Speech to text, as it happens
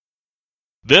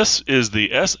This is the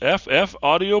SFF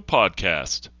Audio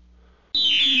Podcast.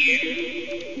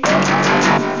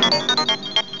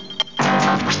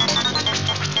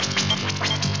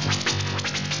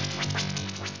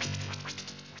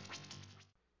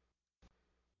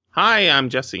 Hi, I'm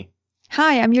Jesse.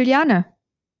 Hi, I'm Juliana.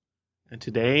 And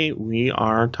today we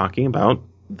are talking about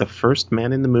The First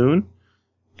Man in the Moon,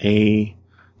 a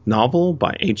novel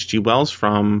by H.G. Wells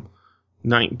from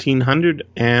 1900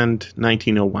 and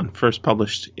 1901. First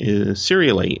published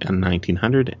serially in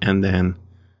 1900 and then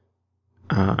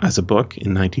as a book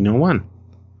in 1901.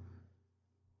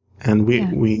 And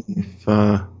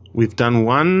we've done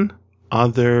one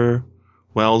other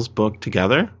Wells book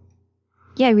together.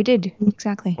 Yeah, we did.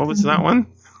 Exactly. What was that one?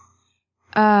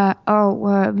 What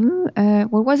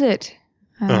was it?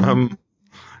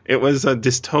 It was a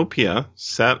dystopia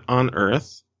set on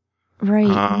Earth.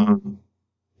 Right.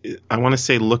 I want to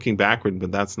say Looking Backward,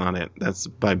 but that's not it. That's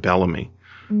by Bellamy.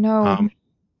 No.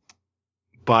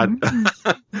 But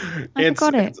I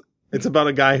forgot it. It's about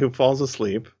a guy who falls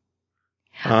asleep.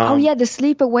 The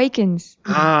Sleep Awakens.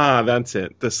 That's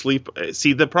it.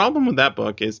 See, the problem with that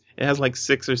book is it has like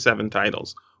 6 or 7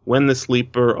 titles. When the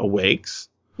Sleeper Awakes.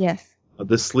 Yes.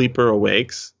 The Sleeper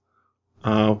Awakes.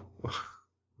 The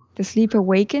Sleep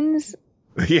Awakens?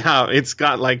 Yeah, it's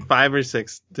got like 5 or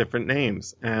 6 different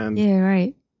names. And yeah,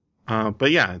 right. But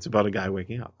yeah, it's about a guy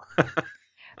waking up.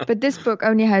 But this book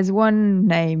only has one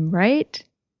name, right?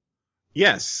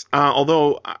 Yes.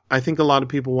 Although I think a lot of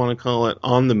people want to call it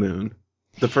On the Moon.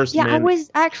 The First Man. Yeah, I was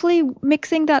actually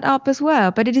mixing that up as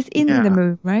well, but it is in the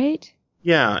moon, right?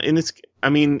 Yeah, and it's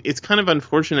kind of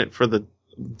unfortunate for the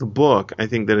book. I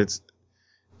think that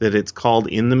it's called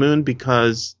In the Moon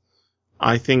because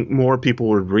I think more people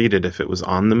would read it if it was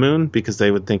On the Moon because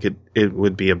they would think it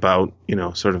would be about,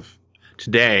 sort of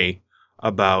today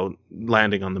about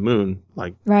landing on the moon,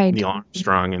 like Neil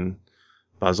Armstrong and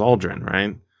Buzz Aldrin,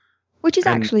 right? Which is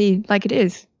actually like it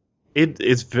is.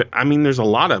 It's. There's a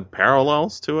lot of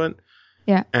parallels to it.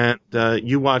 Yeah. And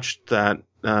you watched that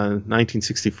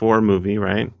 1964 movie,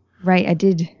 right? Right, I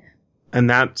did. And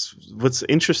that's what's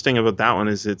interesting about that one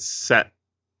is it's set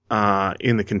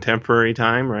in the contemporary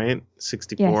time, right?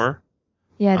 64.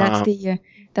 Yes. Yeah,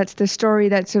 that's the story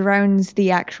that surrounds the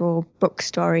actual book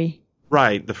story.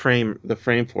 Right, the frame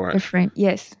for it. The frame,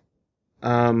 yes.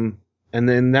 And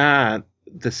then the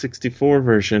 64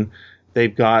 version,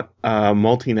 they've got a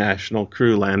multinational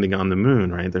crew landing on the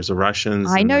moon, right? There's the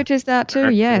Russians. I noticed that too,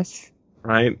 yes.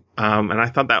 Right? And I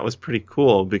thought that was pretty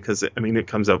cool because, it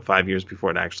comes out 5 years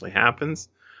before it actually happens.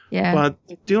 Yeah. But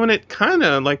they're doing it kind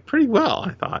of like pretty well,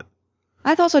 I thought.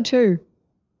 I thought so too.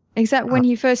 Except when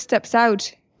he first steps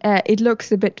out, it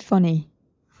looks a bit funny.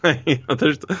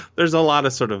 There's a lot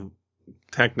of sort of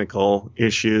technical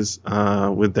issues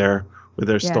with their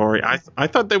story. I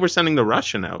thought they were sending the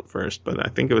Russian out first, but I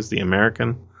think it was the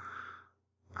American.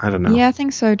 I don't know. Yeah, I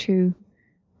think so too.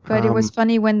 But it was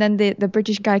funny when then the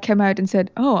British guy came out and said,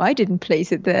 "Oh, I didn't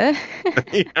place it there."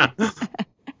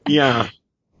 Yeah.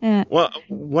 Well,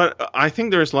 I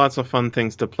think there's lots of fun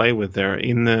things to play with there.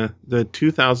 In the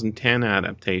 2010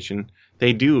 adaptation,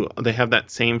 they have that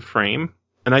same frame,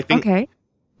 and I think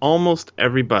almost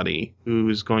everybody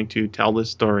who's going to tell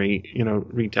this story,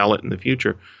 retell it in the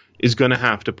future, is going to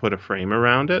have to put a frame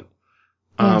around it,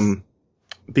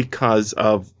 because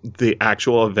of the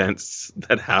actual events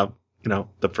that have,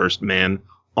 the first man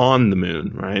on the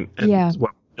moon, right? And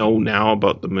what we know now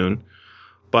about the moon.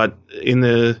 But in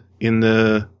the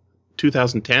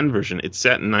 2010 version, it's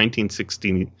set in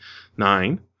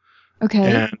 1969. Okay.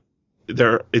 And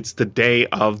it's the day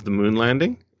of the moon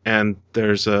landing, and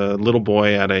there's a little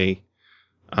boy at a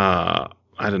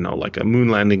like a moon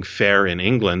landing fair in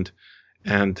England,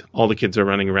 and all the kids are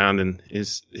running around, and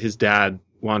his dad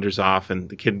wanders off, and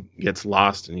the kid gets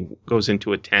lost, and he goes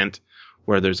into a tent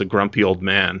where there's a grumpy old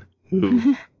man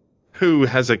who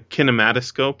has a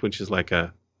kinematoscope, which is like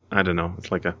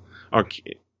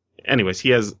anyways, he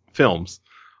has films.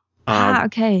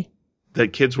 Okay.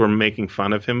 That kids were making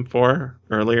fun of him for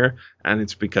earlier, and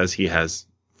it's because he has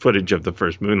footage of the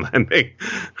first moon landing.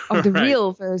 Of the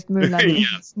real first moon landing.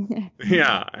 Yes.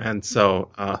 Yeah, and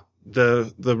so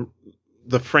the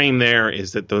frame there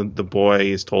is that the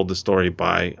boy is told the story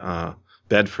by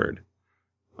Bedford,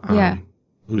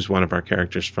 who's one of our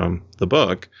characters from the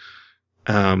book,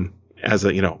 as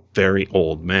a very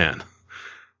old man.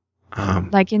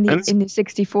 Like in the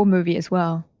 64 movie as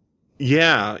well.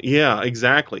 Yeah,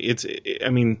 exactly.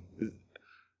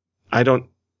 I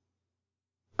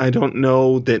don't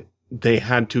know that they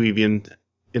had to even,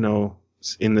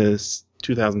 in this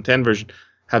 2010 version,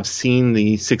 have seen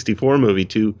the 64 movie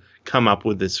to come up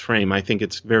with this frame. I think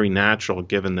it's very natural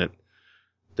given that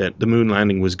the moon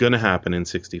landing was going to happen in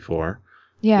 64.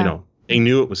 Yeah. You know, they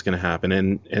knew it was going to happen,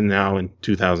 and now in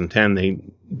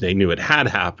 2010 they knew it had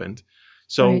happened.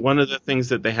 So Right. one of the things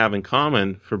that they have in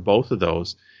common for both of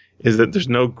those is that there's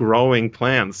no growing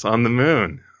plants on the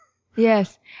moon.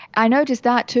 Yes. I noticed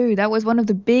that too. That was one of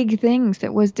the big things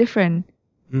that was different.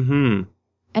 Mm-hmm.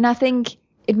 And I think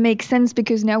it makes sense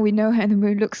because now we know how the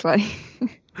moon looks like.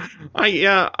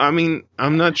 I mean,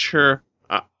 I'm not sure.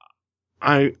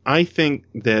 I think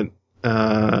that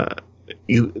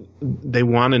they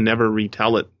want to never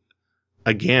retell it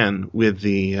again with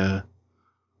the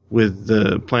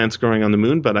plants growing on the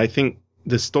moon, but I think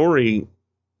the story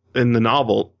in the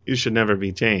novel, it should never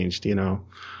be changed, you know.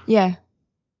 Yeah.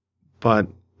 But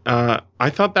I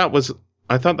thought that was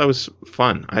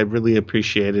fun. I really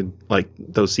appreciated like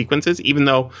those sequences, even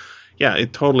though, yeah,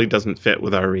 it totally doesn't fit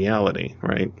with our reality,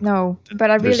 right? No,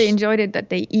 but I really enjoyed it that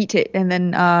they eat it and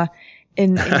then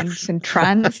in some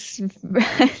trance,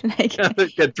 like they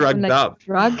get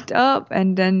drugged up,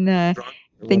 and then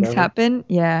things happen.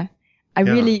 Yeah, I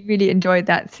really really enjoyed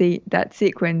that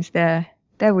sequence there.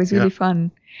 That was really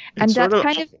fun, and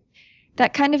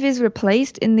that kind of is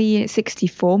replaced in the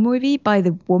 64 movie by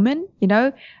the woman. You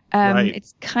know, Right.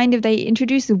 It's kind of they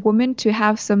introduce the woman to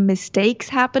have some mistakes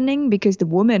happening because the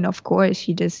woman, of course,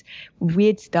 she does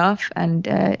weird stuff and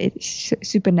it's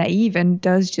super naive and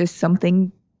does just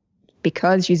something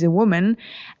because she's a woman.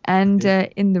 And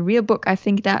in the real book, I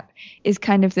think that is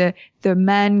kind of the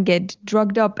men get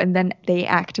drugged up and then they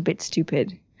act a bit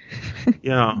stupid.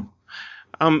 Yeah.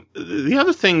 The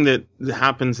other thing that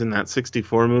happens in that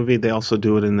 64 movie, they also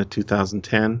do it in the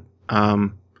 2010,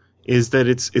 is that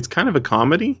it's kind of a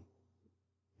comedy.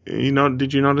 You know,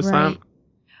 did you notice that?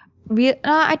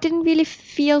 I didn't really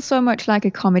feel so much like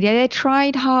a comedy. They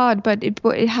tried hard, but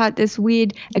it had this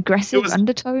weird aggressive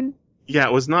undertone. Yeah,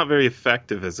 it was not very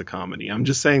effective as a comedy. I'm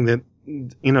just saying that,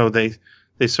 you know, they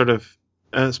sort of,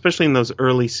 especially in those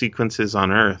early sequences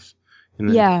on Earth.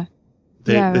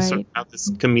 They sort of have this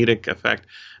comedic effect.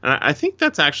 And I think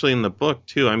that's actually in the book,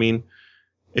 too. I mean,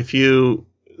 if you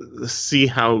see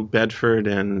how Bedford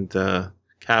and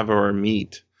Cavor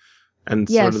meet, and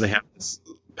sort of they have this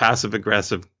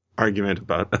passive-aggressive argument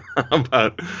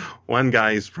about one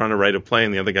guy's trying to write a play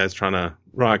and the other guy's trying to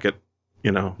rocket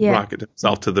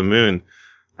himself to the moon.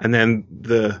 And then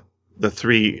the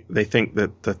three, they think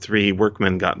that the three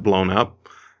workmen got blown up.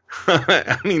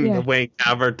 I mean, the way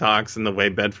Cavor talks and the way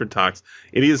Bedford talks,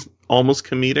 it is almost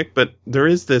comedic, but there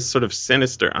is this sort of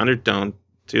sinister undertone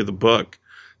to the book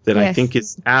that I think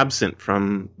is absent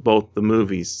from both the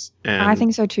movies. And I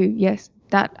think so too. Yes,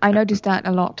 that I noticed that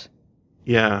a lot.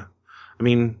 Yeah, I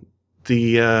mean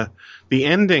the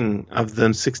ending of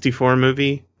the 64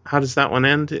 movie. How does that one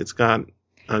end? It's got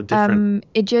a different.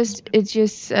 It just it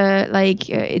just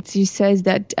says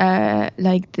that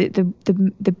like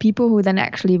the people who then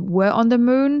actually were on the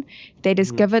moon, they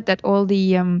discovered that all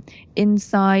the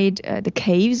inside the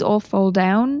caves all fall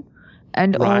down,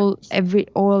 and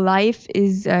all life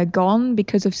is gone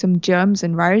because of some germs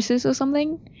and viruses or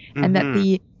something, and that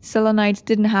the Selenites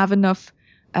didn't have enough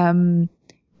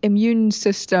immune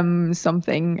system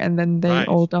something, and then they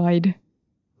all died.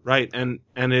 Right, and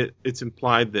it's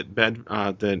implied that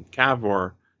that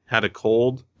Cavor had a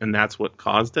cold, and that's what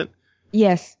caused it.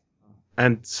 Yes.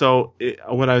 And so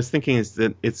what I was thinking is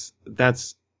that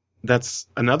that's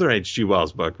another H.G.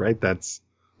 Wells book, right? That's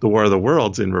the War of the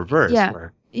Worlds in reverse.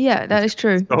 Yeah, that is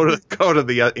true. Go to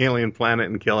the alien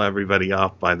planet and kill everybody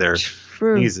off by their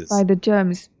sneezes. By the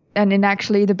germs. And in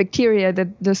actually the bacteria,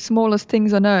 the smallest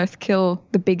things on Earth kill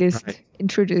the biggest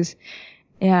intruders.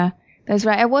 Yeah, that's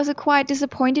right. I was quite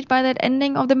disappointed by that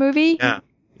ending of the movie.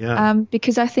 Yeah.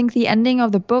 Because I think the ending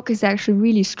of the book is actually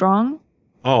really strong.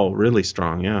 Oh, really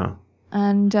strong, yeah.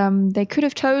 And they could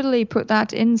have totally put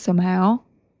that in somehow.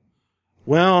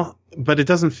 Well, but it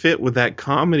doesn't fit with that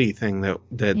comedy thing that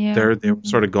they're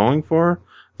sort of going for.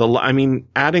 I mean,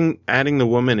 adding the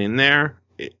woman in there,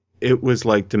 it was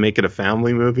like to make it a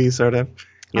family movie, sort of.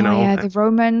 You know? Yeah, the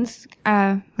romance.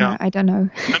 I don't know.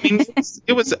 I mean,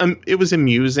 it was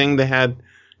amusing. They had,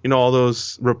 all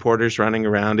those reporters running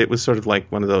around. It was sort of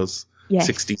like one of those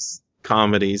 60s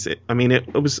comedies. It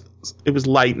was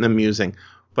light and amusing.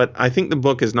 But I think the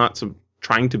book is not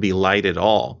trying to be light at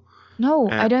all. No,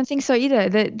 I don't think so either.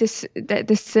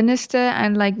 The sinister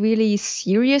and like really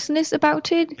seriousness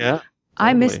about it. Yeah, totally.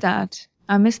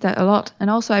 I miss that a lot. And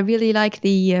also I really like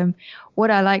the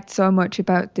what I liked so much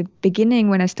about the beginning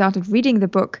when I started reading the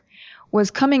book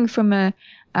was coming from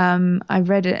I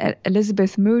read a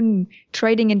Elizabeth Moon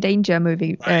Trading in Danger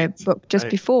movie book just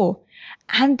before.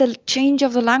 and the change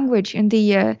of the language and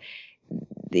the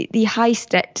high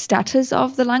status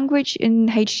of the language in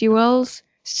H.G. Wells.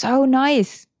 So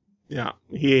nice. Yeah,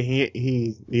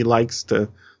 he likes to,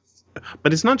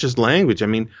 but it's not just language. I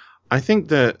mean, I think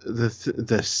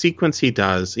the sequence he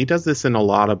does this in a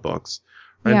lot of books.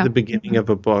 Right at the beginning of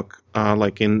a book,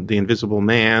 like in The Invisible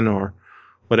Man or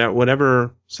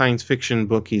whatever science fiction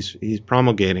book he's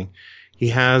promulgating, he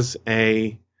has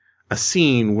a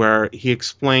scene where he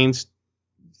explains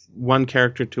one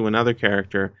character to another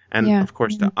character, and of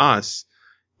course to us,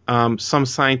 some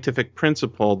scientific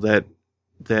principle that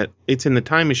it's in the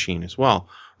Time Machine as well,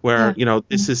 where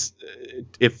this is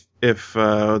if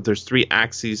there's 3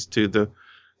 axes to the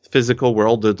physical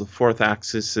world, the 4th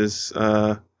axis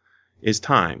is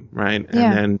time, right?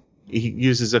 And then he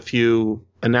uses a few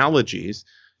analogies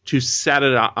to set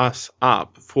us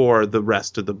up for the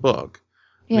rest of the book.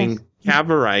 I mean,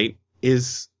 Cavorite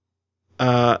is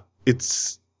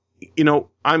it's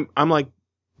I'm like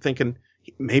thinking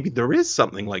maybe there is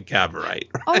something like Cavorite. Right?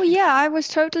 Oh yeah, I was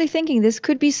totally thinking this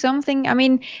could be something. I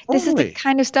mean, this is the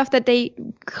kind of stuff that they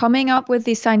coming up with,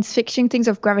 these science fiction things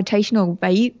of gravitational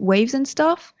waves and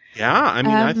stuff. Yeah, I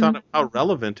mean, I thought how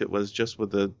relevant it was just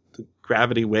with the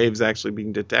gravity waves actually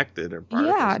being detected. Or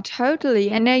particles. Yeah, totally.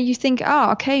 And now you think,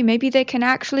 okay, maybe they can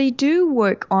actually do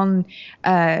work on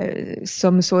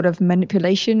some sort of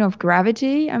manipulation of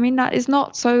gravity. I mean, that is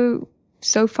not so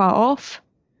far off.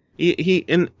 He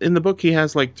in the book he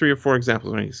has like 3 or 4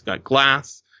 examples. He's got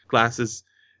glass. Glass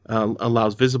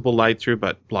allows visible light through,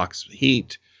 but blocks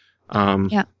heat.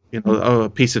 A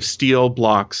piece of steel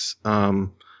blocks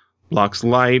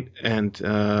light, and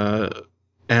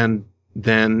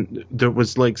then there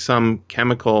was like some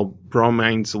chemical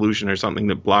bromine solution or something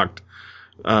that blocked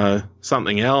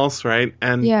something else, right?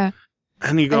 And you go,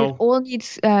 and it all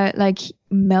needs like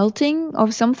melting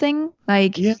of something,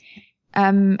 like. Yeah.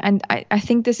 And I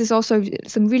think this is also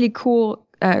some really cool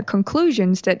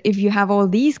conclusions, that if you have all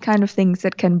these kind of things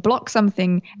that can block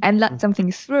something and let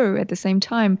something through at the same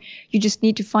time, you just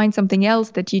need to find something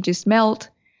else that you just melt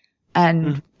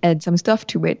and add some stuff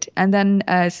to it. And then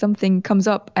something comes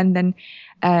up and then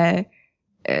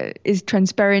is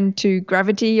transparent to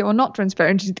gravity or not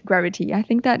transparent to gravity. I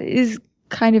think that is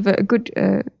kind of a good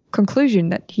conclusion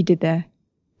that he did there.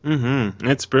 Mm-hmm.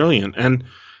 It's brilliant. And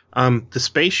the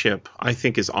spaceship, I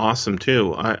think, is awesome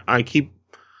too. I keep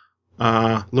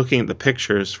looking at the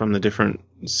pictures from the different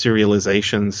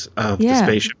serializations of the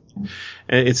spaceship.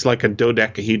 And it's like a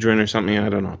dodecahedron or something. I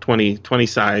don't know, 20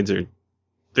 sides or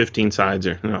 15 sides,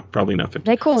 or no, probably not 15.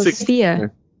 They call it a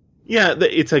sphere. Yeah,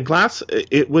 it's a glass.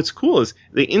 What's cool is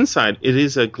the inside. It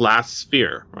is a glass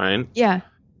sphere, right? Yeah.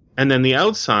 And then the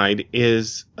outside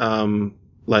is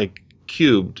like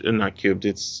cubed, and not cubed.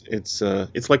 It's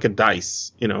like a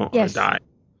dice, a die.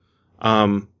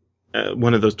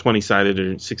 One of those 20-sided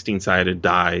or 16-sided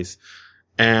dies,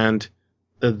 and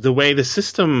the way the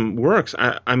system works,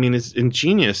 I mean, is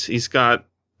ingenious. He's got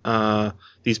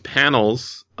these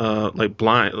panels, like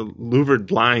louvered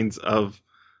blinds of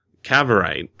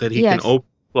Cavorite that he can open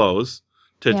and close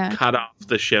to cut off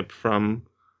the ship from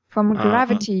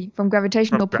gravity, from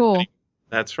gravitational pull.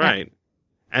 That's right. Yeah.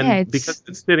 And because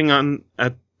it's sitting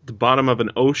at the bottom of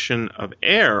an ocean of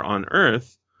air on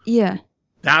Earth,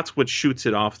 that's what shoots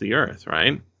it off the Earth,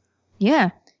 right? Yeah,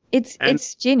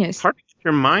 it's genius. It's hard to get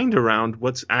your mind around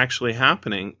what's actually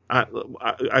happening.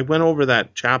 I went over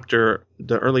that chapter,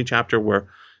 the early chapter where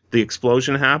the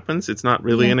explosion happens. It's not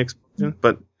really an explosion,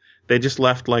 but they just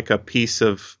left like a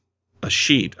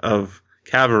sheet of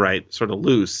Cavorite sort of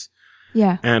loose.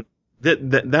 Yeah. And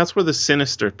that's where the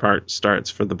sinister part starts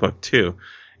for the book too,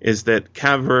 is that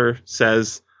Cavor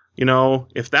says,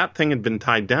 if that thing had been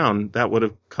tied down, that would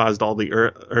have caused all the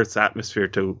Earth's atmosphere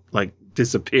to like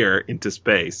disappear into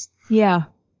space. Yeah.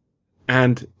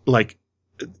 And like,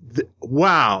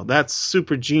 wow, that's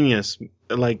super genius.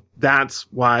 Like, that's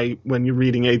why when you're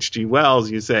reading H.G. Wells,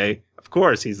 you say, of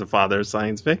course, he's the father of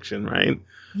science fiction, right?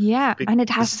 Yeah. And it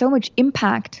has so much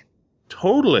impact.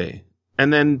 Totally.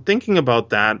 And then thinking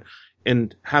about that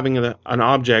and having an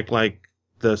object like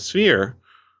the sphere,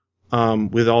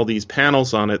 with all these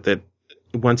panels on it, that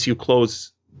once you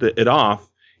close it off,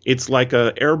 it's like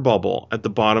a air bubble at the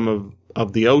bottom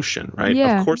of the ocean, right?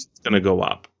 Yeah. Of course it's going to go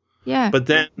up. Yeah. But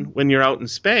then when you're out in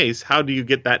space, how do you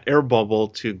get that air bubble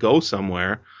to go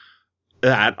somewhere?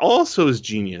 That also is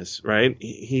genius, right?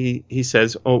 He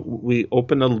says, we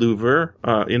open a louver,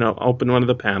 open one of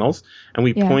the panels, and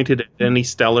we point it at any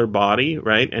stellar body,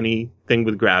 right? Anything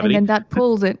with gravity. And then that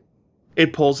pulls it.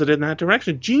 it pulls it in that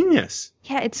direction. Genius.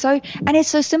 Yeah, it's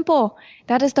so simple.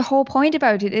 That is the whole point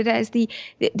about it. It is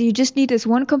you just need this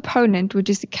one component, which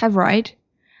is the cavorite.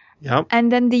 Yep.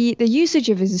 And then the usage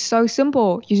of it is so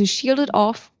simple. You just shield it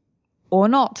off or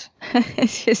not.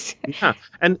 It's just Yeah.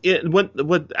 And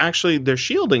what actually they're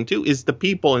shielding too is the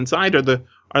people inside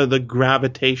are the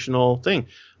gravitational thing,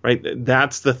 right?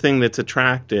 That's the thing that's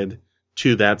attracted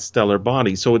to that stellar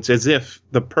body. So it's as if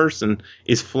the person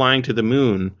is flying to the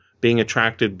moon, being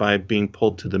attracted by being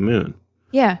pulled to the moon.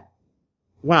 Yeah.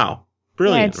 Wow.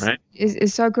 Brilliant, right?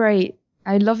 It's so great.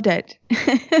 I loved it.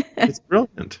 It's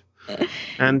brilliant.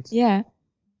 And yeah.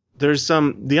 there's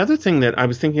the other thing that I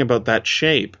was thinking about that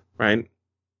shape, right?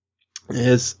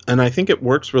 And I think it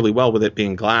works really well with it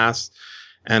being glass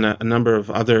and a number of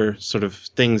other sort of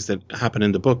things that happen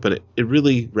in the book, but it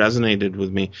really resonated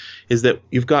with me, is that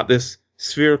you've got this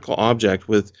spherical object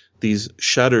with these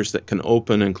shutters that can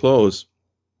open and close.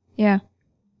 Yeah.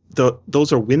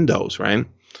 Those are windows, right?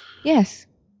 Yes.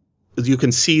 You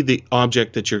can see the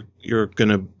object that you're going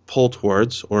to pull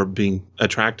towards or being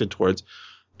attracted towards,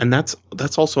 and that's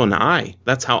also an eye.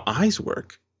 That's how eyes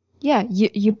work. Yeah,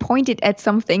 you point it at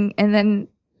something and then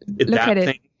look at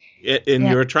it. And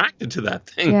you're attracted to that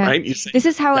thing, right? You say, this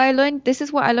is how I learned. This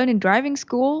is what I learned in driving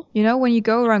school. You know, when you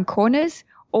go around corners,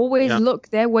 always look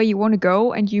there where you want to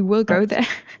go, and you will go there.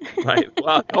 Right.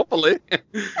 Well, hopefully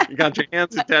you got your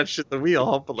hands attached to the wheel.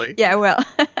 Hopefully. Yeah. Well,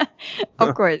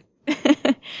 of course.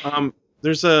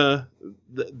 There's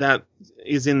that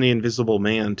is in The Invisible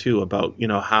Man too, about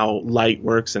how light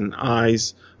works and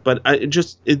eyes. But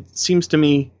it seems to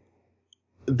me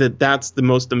that that's the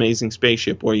most amazing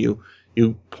spaceship, where you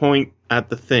point at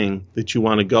the thing that you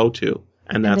want to go to,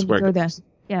 and that's where it goes.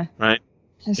 Yeah. Right.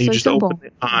 It's you so just simple. open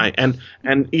the eye, and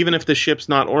even if the ship's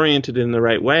not oriented in the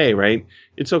right way, right?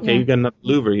 It's okay. Yeah. You got another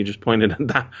louver. You just point it at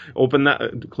that, open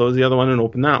that, close the other one, and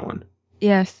open that one.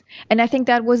 Yes, and I think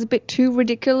that was a bit too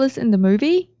ridiculous in the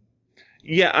movie.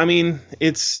 Yeah, I mean,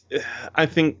 I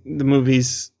think the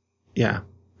movies,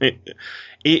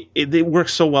 it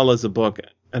works so well as a book,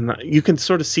 and you can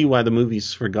sort of see why the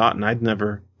movie's forgotten. I'd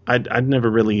never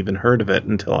really even heard of it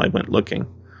until I went looking.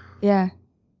 Yeah.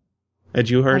 Had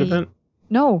you heard of it?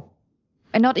 No,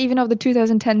 and not even of the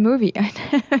 2010 movie. I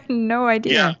had no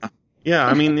idea. Yeah.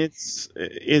 I mean,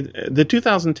 the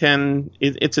 2010.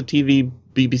 It's a TV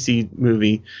BBC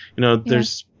movie.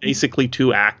 There's basically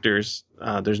two actors.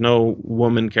 There's no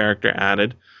woman character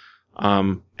added,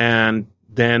 and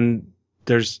then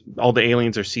there's all the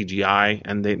aliens are CGI,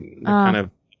 and they're kind of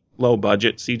low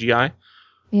budget CGI.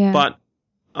 Yeah. But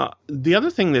the other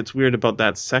thing that's weird about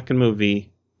that second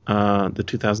movie, the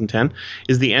 2010,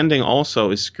 is the ending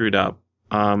also is screwed up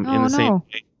in the same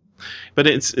way. But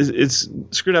it's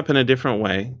screwed up in a different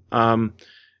way.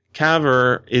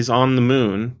 Caver is on the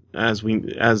moon as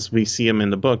we see him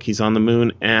in the book. He's on the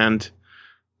moon, and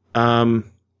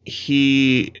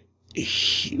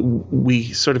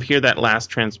we sort of hear that last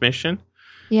transmission.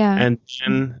 Yeah. And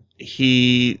then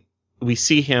we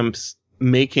see him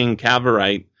making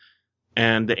cavorite,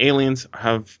 and the aliens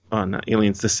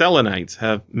the Selenites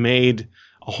have made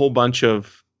a whole bunch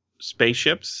of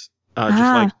spaceships, just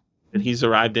like that he's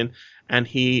arrived in, and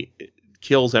he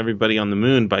kills everybody on the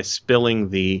moon by spilling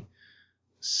the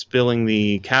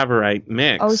cavorite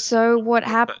mix. Oh, so what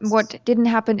didn't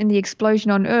happen in the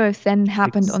explosion on Earth then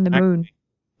happened on the moon.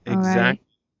 Exactly.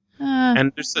 Right.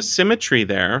 And there's a symmetry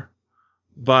there,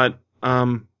 but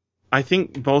I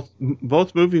think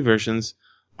both movie versions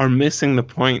are missing the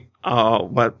point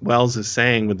what Wells is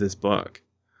saying with this book.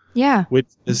 Yeah. Which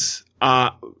is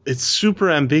it's super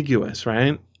ambiguous,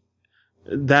 right?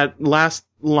 That last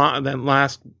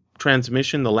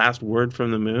transmission, the last word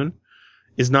from the moon,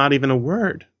 is not even a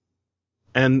word,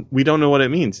 and we don't know what it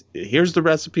means. Here's the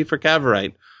recipe for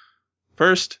cavorite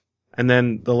first, and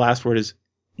then the last word is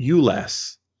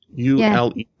uless,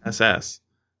 ULESS.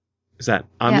 Is that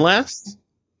unless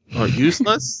or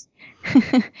useless?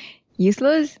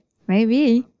 Useless,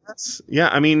 maybe. Yeah,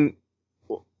 I mean,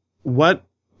 what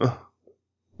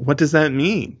does that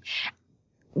mean?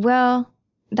 Well,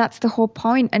 that's the whole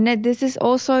point, and this is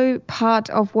also part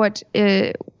of what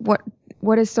is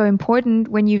so important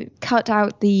when you cut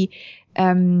out the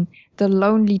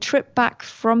lonely trip back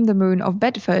from the moon of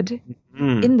Bedford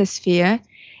in the sphere.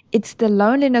 It's the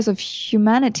loneliness of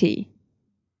humanity.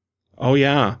 Oh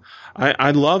yeah,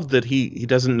 I love that he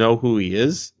doesn't know who he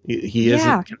is. He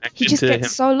isn't connected to him. He just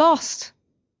gets so lost.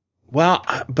 Well,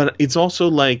 but it's also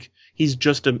like he's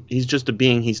just a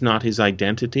being. He's not his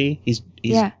identity. He's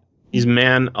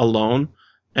man alone,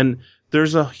 and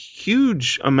there's a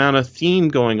huge amount of theme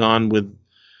going on with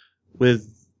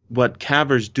what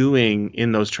Caver's doing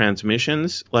in those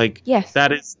transmissions, like Yes.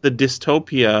 that is the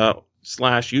dystopia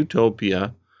 /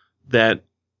 utopia that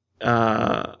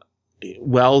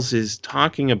Wells is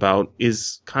talking about,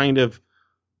 is kind of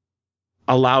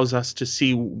allows us to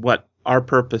see what our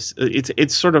purpose.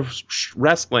 It's sort of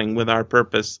wrestling with our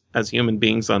purpose as human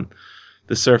beings on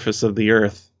the surface of the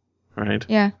earth, right?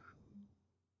 Yeah.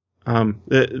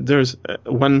 There's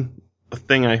one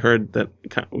thing I heard that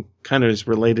kind of is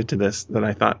related to this that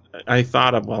I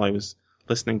thought of while I was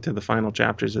listening to the final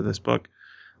chapters of this book.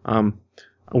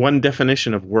 One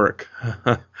definition of work,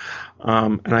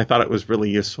 and I thought it was really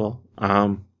useful,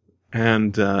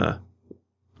 and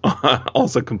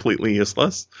also completely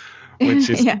useless, which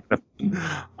is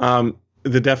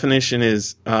the definition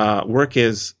is work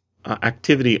is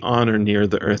activity on or near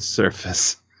the Earth's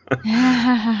surface.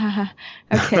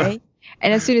 Okay.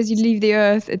 And as soon as you leave the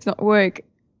Earth, it's not work.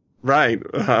 Right.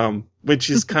 Which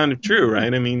is kind of true,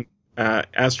 right? I mean,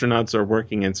 astronauts are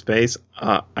working in space,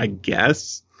 I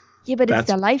guess. Yeah, but it's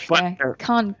their life there.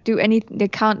 Can't do anything. They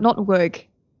can't not work.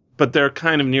 But they're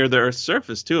kind of near the Earth's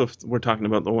surface, too, if we're talking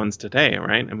about the ones today,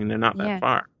 right? I mean, they're not that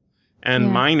far.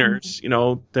 And miners,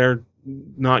 they're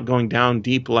not going down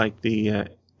deep like the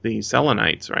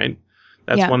Selenites, right?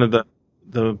 That's one of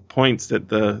the points that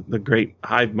the great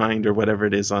hive mind or whatever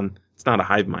it is it's not a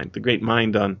hive mind, the great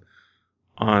mind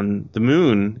on the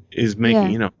moon is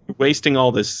making, wasting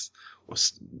all this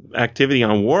activity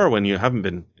on war when you haven't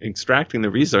been extracting the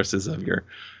resources of your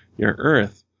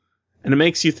Earth. And it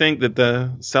makes you think that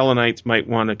the Selenites might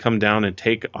want to come down and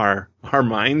take our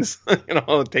mines,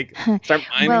 start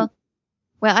mining.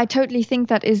 Well, I totally think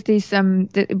that is this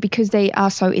because they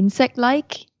are so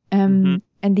insect-like,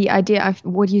 and the idea of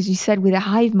what you said with a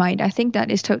hive mind, I think that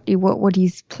is totally what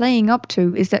he's playing up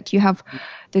to, is that you have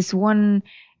this one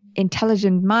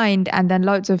intelligent mind and then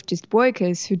loads of just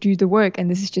workers who do the work, and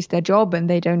this is just their job and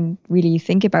they don't really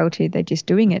think about it, they're just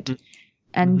doing it.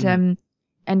 And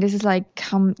this is like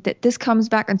this comes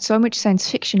back in so much science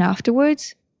fiction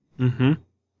afterwards.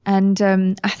 And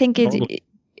I think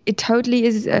it totally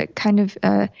is kind of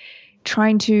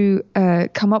trying to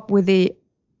come up with a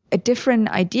different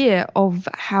idea of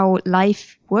how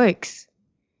life works.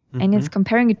 And it's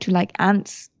comparing it to like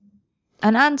ants,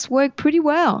 and ants work pretty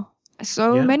well.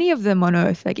 So many of them on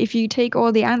Earth. Like if you take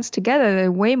all the ants together,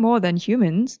 they're way more than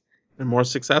humans. They're more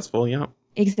successful, yeah.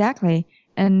 Exactly.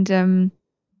 And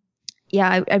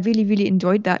I really, really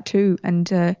enjoyed that too.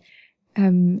 And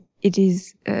it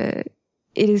is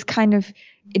kind of,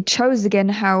 it shows again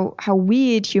how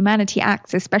weird humanity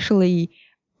acts, especially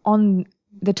on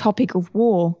the topic of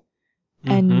war,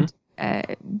 and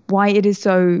why it is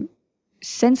so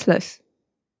senseless.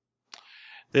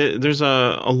 There's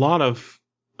a lot of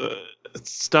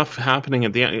stuff happening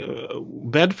at the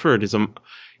end. Bedford is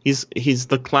he's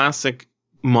the classic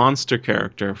monster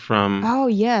character from. Oh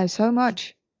yeah, so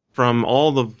much. From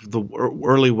all the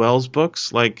early Wells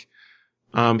books, like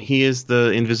he is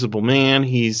the Invisible Man.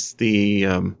 He's the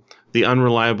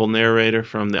unreliable narrator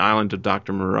from The Island of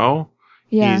Dr. Moreau.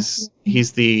 Yeah.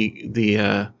 He's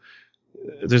the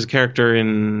there's a character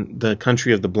in The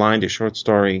Country of the Blind, a short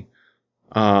story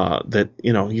that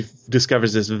he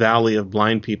discovers this valley of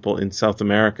blind people in South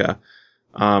America,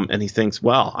 and he thinks,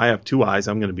 well, I have 2 eyes,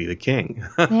 I'm going to be the king.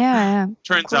 Yeah.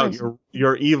 Turns out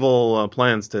your evil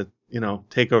plans to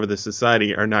take over the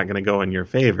society are not going to go in your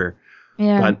favor.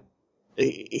 Yeah.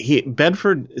 But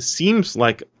Bedford seems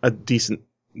like a decent,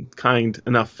 kind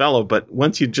enough fellow, but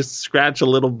once you just scratch a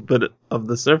little bit of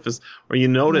the surface, or you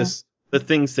notice the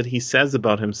things that he says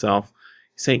about himself,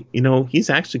 you say, he's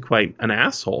actually quite an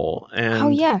asshole. And oh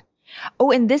yeah.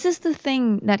 Oh, and this is the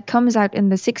thing that comes out in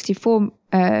the 64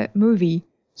 movie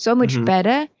so much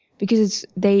better, because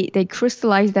they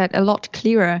crystallize that a lot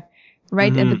clearer.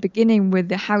 Right at the beginning with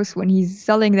the house, when he's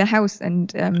selling the house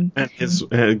and his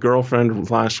girlfriend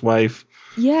 / wife.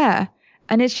 Yeah,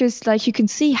 and it's just like you can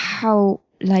see how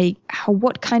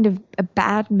what kind of a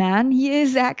bad man he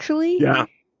is actually.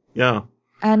 Yeah.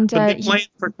 And but they play it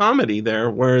for comedy there,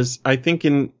 whereas I think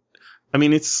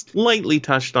it's slightly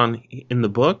touched on in the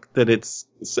book that it's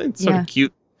sort of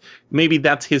cute. Maybe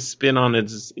that's his spin on it,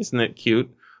 isn't it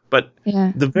cute? But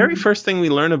the very first thing we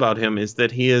learn about him is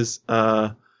that he is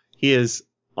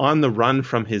on the run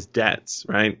from his debts,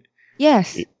 right?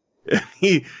 Yes.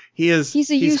 He's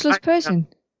a useless person.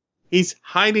 He's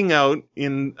hiding out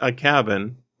in a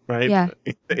cabin, right? Yeah.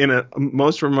 In a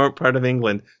most remote part of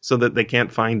England so that they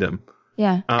can't find him.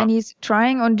 Yeah. And he's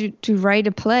trying to write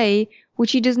a play,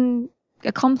 which he doesn't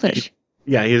accomplish.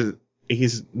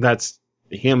 That's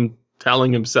him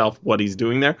telling himself what he's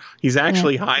doing there. He's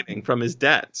actually hiding from his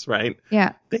debts, right?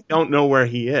 Yeah. They don't know where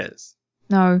he is.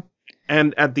 No.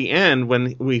 And at the end,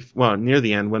 near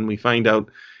the end, when we find out,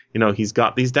 he's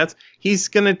got these debts, he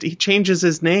changes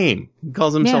his name. He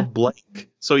calls himself Blake,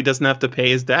 so he doesn't have to pay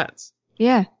his debts.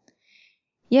 Yeah.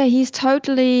 Yeah, he's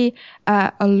totally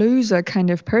a loser kind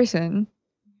of person.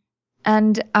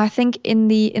 And I think in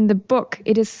the book,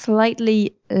 it is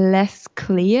slightly less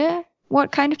clear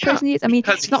what kind of person he is. I mean,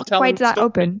 it's not quite that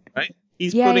open. Right?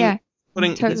 He's putting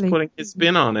his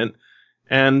spin on it.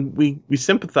 And we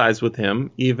sympathize with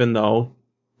him, even though,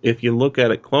 if you look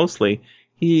at it closely,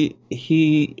 he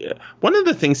one of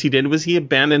the things he did was he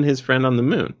abandoned his friend on the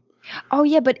moon. Oh,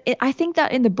 yeah, but I think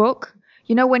that in the book,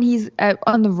 when he's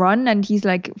on the run and he's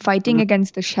like fighting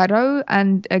against the shadow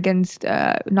and against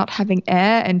not having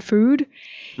air and food,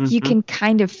 you can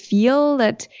kind of feel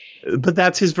that. But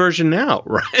that's his version now,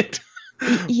 right?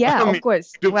 Yeah, of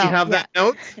course. Do we have that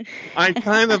note? I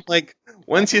kind of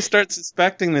once you start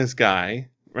suspecting this guy,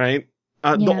 right?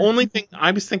 The only thing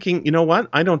I was thinking, you know what?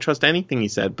 I don't trust anything he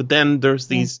said. But then there's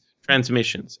these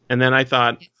transmissions. And then I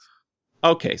thought,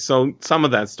 okay, so some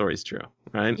of that story is true,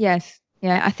 right? Yes.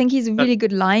 Yeah, I think he's a really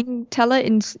good lying teller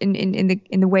in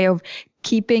the way of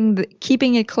keeping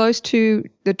it close to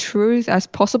the truth as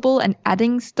possible and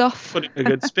adding stuff. Putting a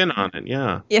good spin on it,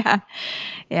 yeah.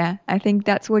 Yeah. I think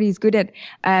that's what he's good at.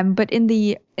 But in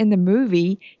the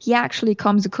movie, he actually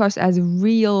comes across as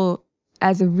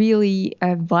a really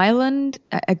violent,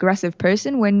 aggressive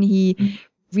person when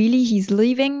he's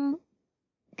leaving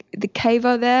the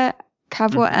Cavor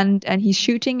and he's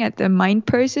shooting at the mind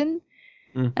person.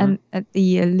 And at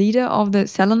the leader of the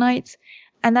Selenites,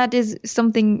 and that is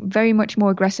something very much more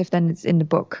aggressive than it's in the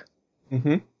book.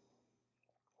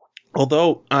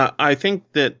 Although I think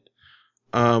that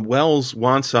Wells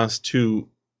wants us to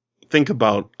think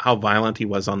about how violent he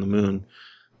was on the moon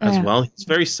as well. He's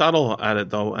very subtle at it,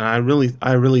 though, and I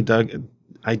really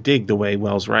dig the way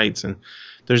Wells writes. And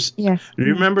there's, you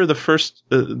remember the first?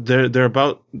 They've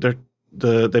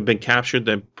been captured.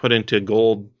 They're put into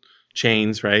gold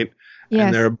chains, right? Yes.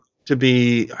 And they're to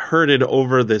be herded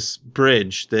over this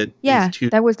bridge that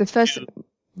that was the first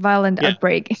violent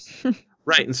outbreak.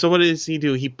 Right. And so what does he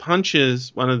do? He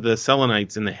punches one of the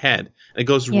Selenites in the head. It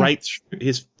goes right through,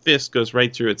 his fist goes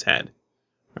right through its head.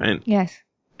 Right? Yes.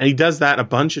 And he does that a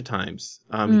bunch of times.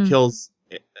 He kills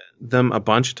them a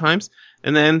bunch of times.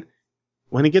 And then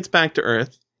when he gets back to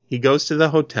Earth, he goes to the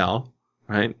hotel,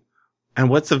 right? And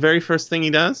what's the very first thing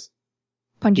he does?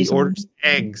 Punches He orders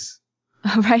eggs.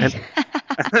 Oh, right.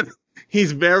 And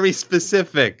he's very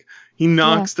specific. He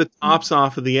knocks the tops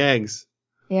off of the eggs.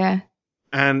 Yeah.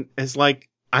 And it's like,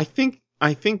 I think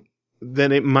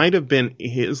that it might have been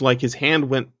his hand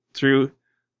went through,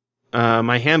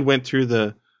 my hand went through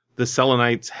the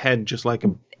Selenite's head just like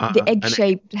the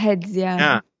egg-shaped heads, yeah.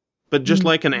 Yeah. But just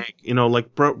like an egg,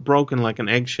 broken like an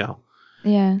eggshell.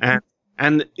 Yeah.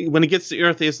 And when he gets to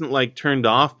Earth, he isn't turned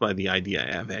off by the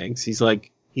idea of eggs.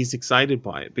 He's excited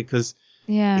by it because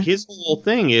his whole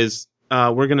thing is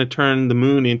we're going to turn the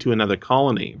moon into another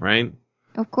colony, right?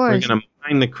 Of course. We're going to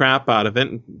mine the crap out of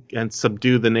it and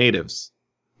subdue the natives.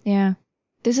 Yeah.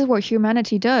 This is what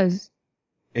humanity does.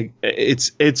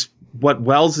 It's what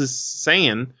Wells is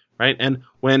saying, right? And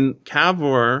when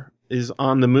Cavor is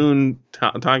on the moon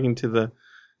talking to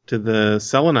the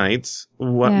Selenites,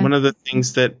 one of the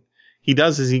things that he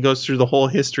does is he goes through the whole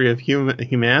history of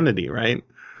humanity, right?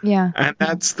 Yeah. And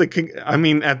that's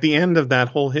at the end of that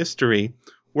whole history,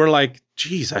 we're like,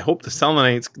 geez, I hope the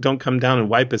Selenites don't come down and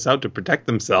wipe us out to protect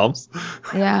themselves.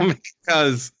 Yeah.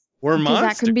 Because we're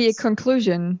monsters. That can be a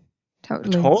conclusion.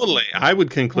 Totally. I would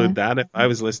conclude that if I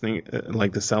was listening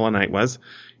like the Selenite was.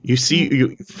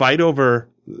 You fight over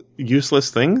useless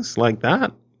things like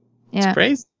that. Yeah. It's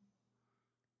crazy.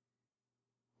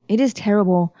 It is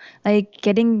terrible.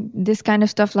 Getting this kind of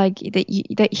stuff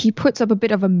that he puts up a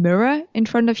bit of a mirror in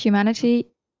front of humanity.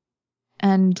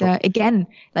 And again,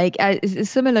 it's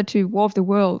similar to War of the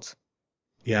Worlds.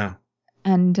 Yeah.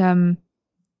 And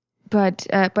but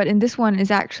in this one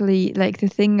is actually the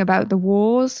thing about the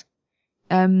wars,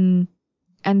 and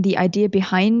the idea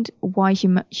behind why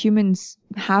humans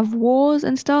have wars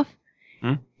and stuff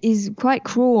is quite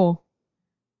cruel.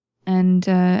 And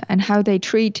how they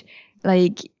treat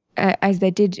as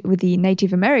they did with the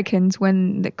Native Americans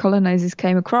when the colonizers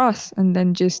came across, and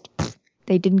then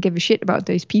they didn't give a shit about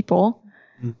those people.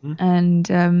 Mm-hmm.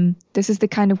 And this is the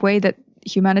kind of way that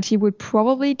humanity would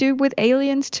probably do with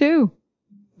aliens too.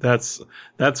 That's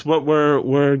what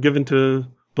we're given to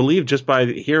believe just by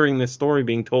hearing this story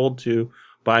being told to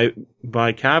by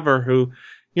Cavor, who,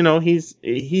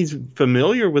 he's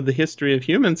familiar with the history of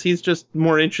humans. He's just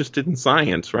more interested in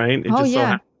science, right?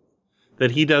 that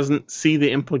he doesn't see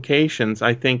the implications,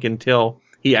 I think, until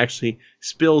he actually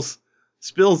spills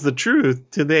the truth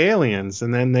to the aliens.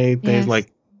 And then they're Yes.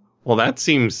 like, well, that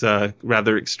seems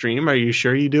rather extreme. Are you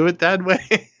sure you do it that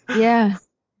way? Yeah.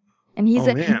 And he's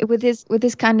Oh, man. with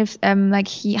this kind of like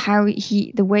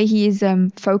the way he is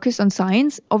focused on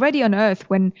science already on Earth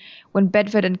when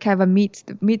Bedford and Carver meet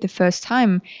the first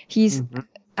time, he's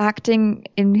acting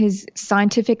in his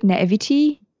scientific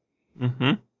naivety,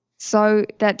 so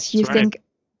that you That's right. think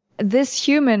this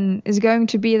human is going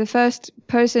to be the first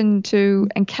person to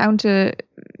encounter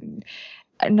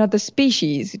another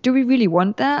species. Do we really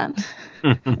want that?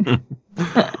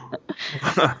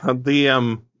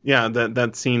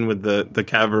 That scene with the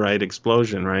Cavorite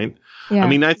explosion, right? Yeah. I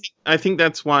mean, I think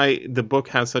that's why the book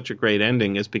has such a great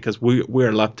ending, is because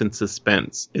we're left in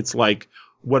suspense. It's like,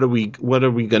 what are we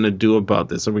going to do about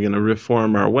this? Are we going to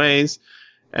reform our ways?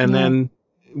 And then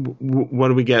what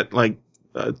do we get? Like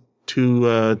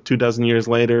 2 dozen years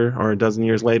later, or a dozen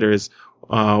years later, is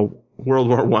World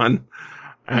War One,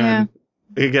 and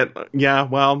you get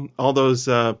all those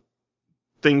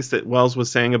things that Wells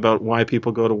was saying about why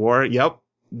people go to war. Yep,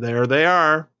 there they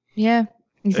are. Yeah,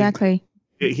 exactly.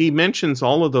 He mentions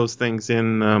all of those things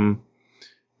in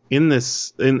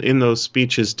those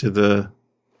speeches to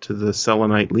the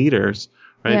Selenite leaders,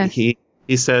 right? Yes.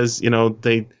 He says,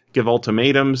 they give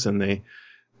ultimatums, and they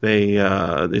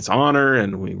it's honor,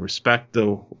 and we respect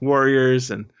the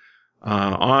warriors, and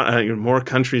more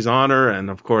countries honor,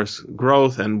 and of course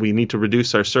growth, and we need to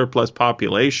reduce our surplus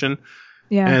population.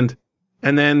 Yeah.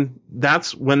 And then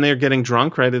that's when they're getting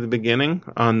drunk right at the beginning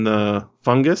on the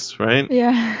fungus, right?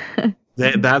 Yeah.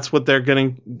 That's what they're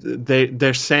getting.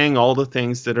 They're saying all the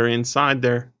things that are inside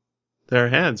their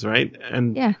heads, right?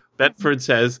 And Bedford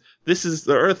says, "This is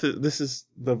the Earth. This is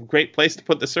the great place to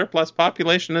put the surplus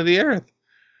population of the Earth.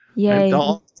 Yay. And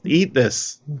they'll eat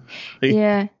this."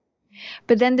 Yeah.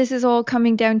 But then this is all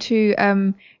coming down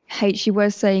to H.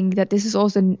 was saying that this is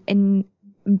also in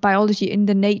biology, in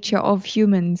the nature of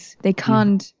humans. They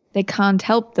can't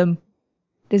help them.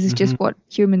 This is just what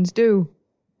humans do.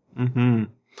 Mm-hmm.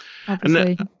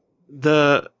 Obviously. And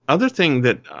the other thing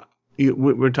that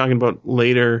we're talking about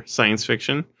later science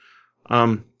fiction.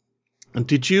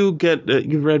 Did you get?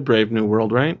 You read Brave New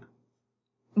World, right?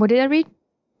 What did I read?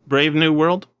 Brave New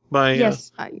World by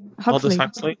yes, Aldous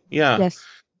Huxley. Yeah. Yes.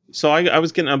 So I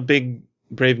was getting a big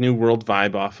Brave New World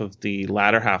vibe off of the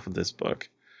latter half of this book.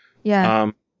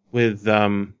 Yeah. With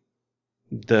the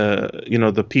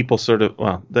people sort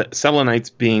of, the Selenites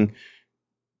being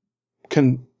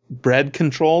bread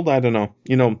controlled. I don't know.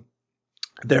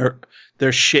 Their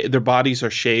bodies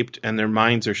are shaped and their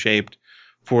minds are shaped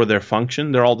for their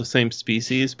function. They're all the same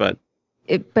species, but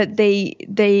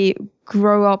they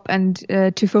grow up and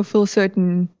to fulfill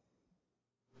certain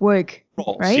work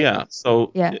roles. Right? Yeah.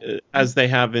 So as they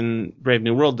have in Brave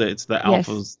New World, it's the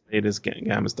alphas, betas,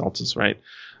 gammas, deltas, right?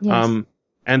 Yes.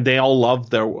 And they all love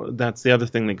that's the other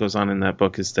thing that goes on in that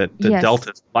book, is that the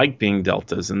deltas like being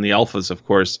deltas, and the alphas, of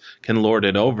course, can lord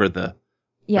it over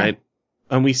right?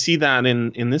 And we see that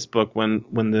in this book when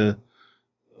the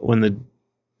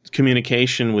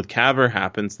communication with Caver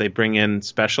happens, they bring in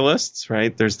specialists,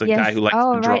 right? There's the guy who likes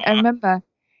to draw. Oh, right, I remember.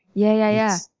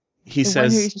 Yeah. He the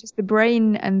says, one who's just the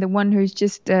brain, and the one who's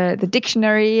just the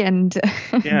dictionary, and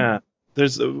yeah.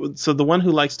 So the one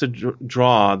who likes to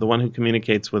draw, the one who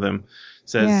communicates with him,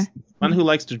 says, the one who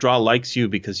likes to draw likes you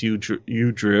because you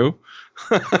drew,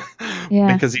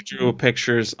 because he drew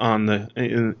pictures on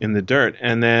in the dirt.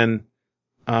 And then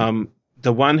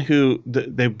the one who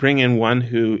they bring in one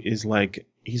who is like,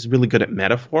 he's really good at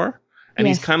metaphor, and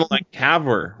he's kind of like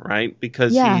Caver, right?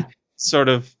 Because he sort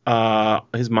of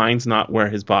his mind's not where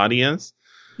his body is.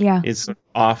 Yeah, it's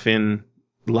off in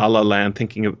La La Land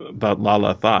thinking about La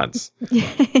La thoughts.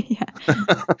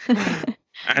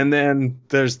 And then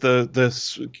there's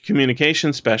the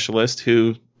communication specialist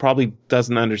who probably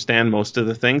doesn't understand most of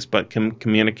the things, but can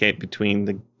communicate between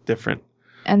the different.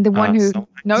 And the one who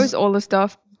knows all the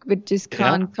stuff, but just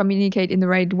can't communicate in the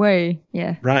right way.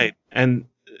 Yeah. Right. And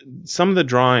some of the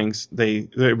drawings, they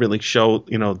really show,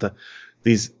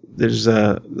 there's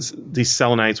these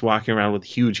Selenites walking around with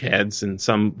huge heads, and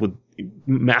some with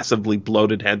massively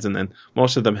bloated heads, and then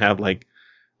most of them have like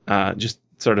just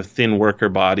sort of thin worker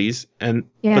bodies, but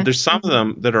there's some of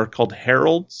them that are called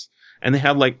heralds, and they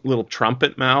have like little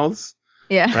trumpet mouths,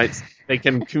 right? So they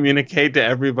can communicate to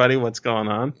everybody what's going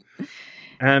on.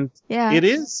 And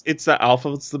it's the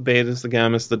alphas, the betas, the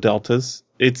gammas, the deltas.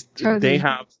 They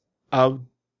have a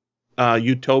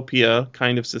utopia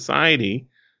kind of society.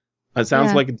 It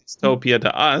sounds like a dystopia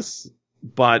to us,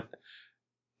 but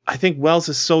I think Wells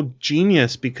is so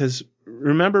genius because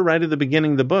remember right at the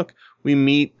beginning of the book, we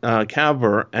meet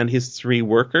Cavor and his 3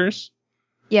 workers.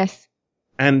 Yes.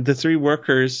 And the 3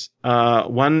 workers,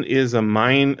 one is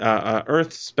a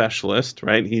earth specialist,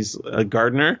 right? He's a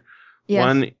gardener. Yes.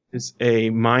 One is a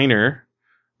miner,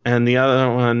 and the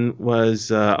other one was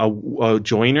a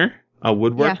joiner, a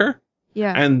woodworker.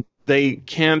 Yeah. And they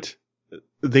can't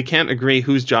agree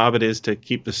whose job it is to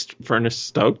keep the furnace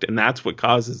stoked, and that's what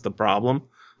causes the problem,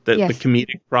 the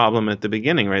comedic problem at the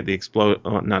beginning, right? The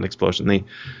not explosion,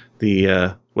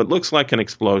 the what looks like an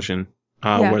explosion.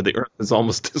 Where the earth is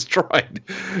almost destroyed,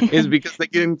 is because they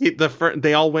didn't keep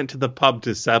they all went to the pub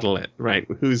to settle it, right?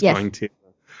 Who's going to?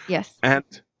 Yes. And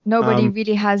nobody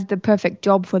really has the perfect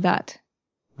job for that.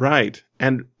 Right.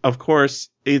 And of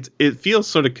course, it feels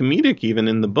sort of comedic even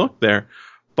in the book there.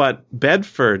 But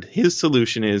Bedford, his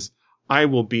solution is, I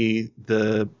will be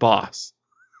the boss.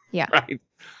 Yeah. Right.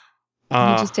 He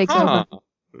just takes over.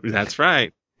 That's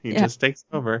right. He just takes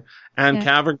over. And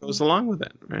Cavor goes along with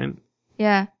it, right?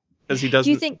 Yeah. He doesn't.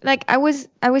 Do you think, like, I was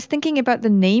thinking about the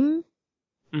name,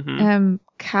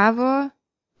 Cavor,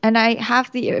 and I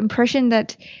have the impression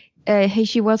that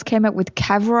H.G. Wells came up with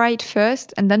Cavorite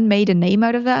first and then made a name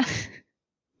out of that.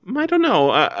 I don't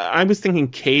know. I was thinking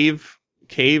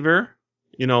caver.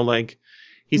 You know, like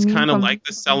he's kind of like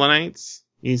the Selenites.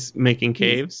 He's making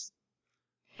caves.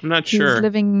 I'm not sure. He's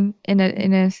living in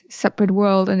a separate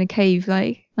world in a cave.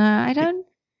 Like, I don't.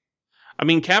 I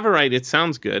mean, Cavorite. It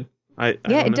sounds good.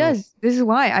 It does. This is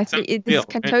why I think this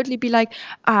can totally be like,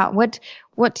 what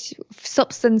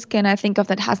substance can I think of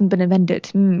that hasn't been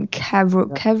invented?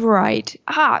 Cavorite.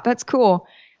 That's cool.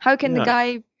 How can the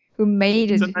guy who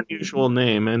made it? It's an unusual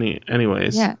name,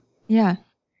 anyways. Yeah.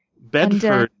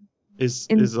 Bedford is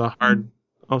a hard.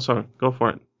 Oh, sorry. Go for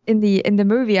it. In the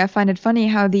movie, I find it funny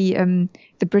how the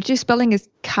British spelling is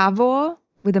Cavor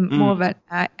with a more of a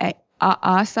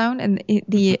R sound, and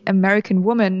the American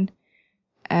woman.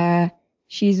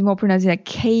 She's more pronounced like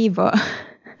Caver.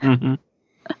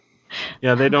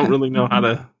 Yeah, they don't really know how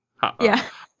to.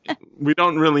 We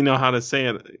don't really know how to say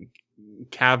it.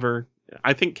 Cavor.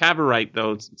 I think Cavorite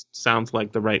though sounds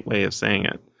like the right way of saying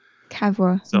it.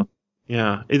 Cavor. So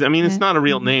yeah, it's not a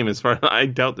real name as far. I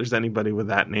doubt there's anybody with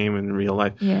that name in real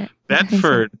life. Yeah.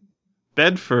 Bedford.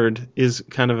 Bedford is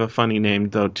kind of a funny name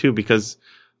though too, because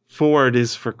ford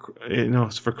is for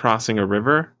it's for crossing a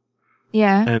river.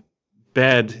 Yeah. And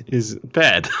bed is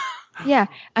bed. Yeah,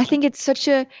 I think it's such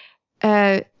a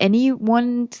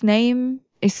anyone's name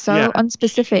is so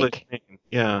unspecific.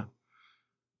 Yeah.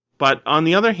 But on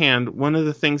the other hand, one of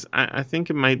the things I think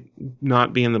it might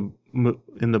not be in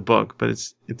the book, but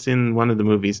it's in one of the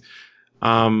movies.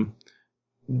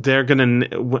 They're gonna.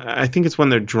 I think it's when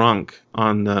they're drunk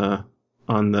on the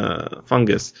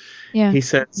fungus. Yeah. He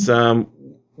says,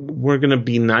 "We're gonna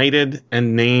be knighted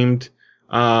and named.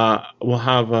 We'll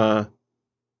have a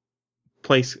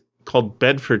place called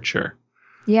Bedfordshire."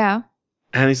 Yeah.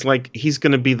 And he's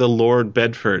going to be the Lord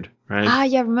Bedford, right?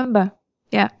 Yeah, remember.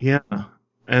 Yeah. Yeah.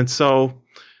 And so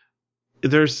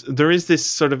there is this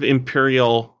sort of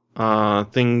imperial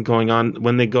thing going on.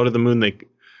 When they go to the moon, do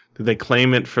they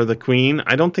claim it for the queen?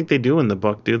 I don't think they do in the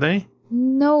book, do they?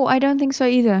 No, I don't think so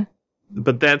either.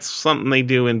 But that's something they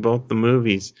do in both the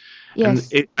movies. Yes.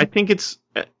 And I think it's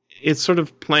sort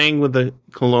of playing with the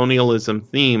colonialism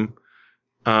theme.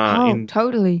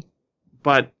 Totally.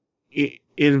 But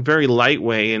in a very light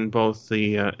way in both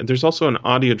the... there's also an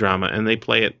audio drama, and they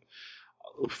play it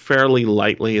fairly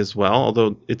lightly as well,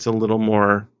 although it's a little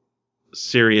more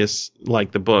serious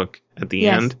like the book at the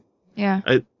end. Yeah.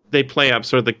 They play up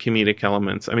sort of the comedic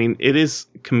elements. I mean, it is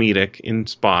comedic in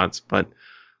spots, but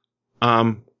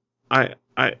I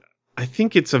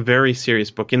think it's a very serious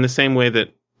book in the same way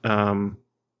that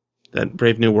that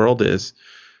Brave New World is.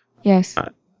 Yes.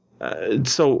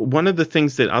 So one of the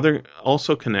things that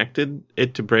also connected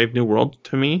it to Brave New World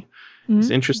to me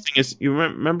is interesting is you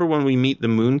remember when we meet the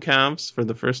mooncalves for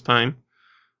the first time?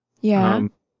 Yeah.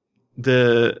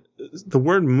 The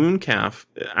word mooncalf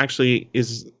actually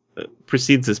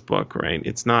precedes this book, right?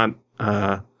 It's not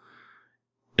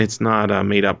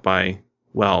made up by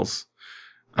Wells.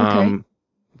 Okay.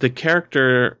 The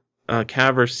character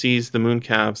Cavor sees the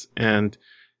mooncalves and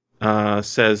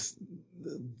says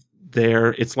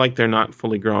it's like they're not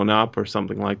fully grown up or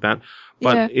something like that.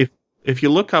 But if you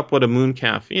look up what a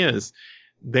mooncalf is,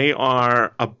 they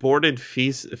are aborted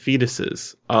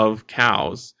fetuses of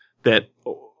cows that,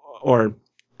 or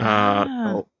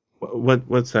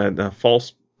what's that?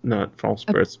 Not false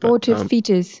births, aborted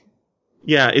fetus.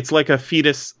 Yeah, it's like a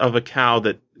fetus of a cow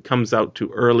that comes out too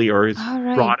early or is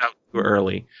brought out too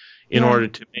early in order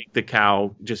to make the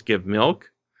cow just give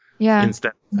milk. Yeah.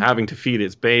 instead of having to feed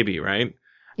its baby, right?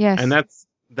 Yes. And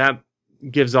that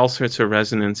gives all sorts of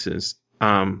resonances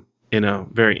in a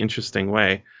very interesting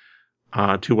way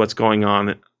to what's going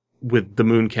on with the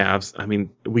moon calves. I mean,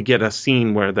 we get a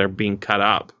scene where they're being cut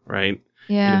up, right?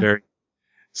 In Yeah. a very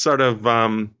sort of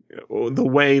the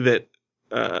way that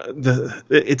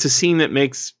it's a scene that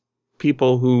makes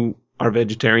people who are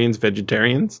vegetarians,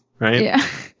 right? Yeah.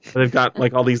 They've got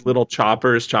like all these little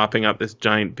choppers chopping up this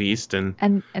giant beast,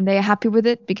 and they're happy with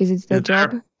it because it's their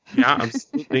job. Yeah,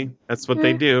 absolutely. That's what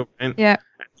they do, and Yeah.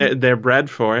 they're bred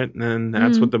for it, and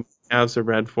that's what the cows are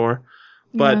bred for.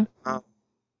 But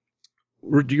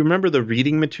do you remember the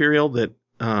reading material that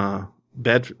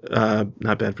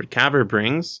Caver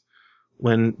brings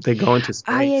when they go into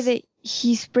space? Oh yeah,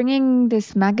 he's bringing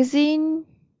this magazine.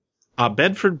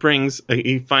 Bedford brings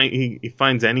he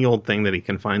finds any old thing that he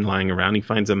can find lying around. He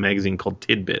finds a magazine called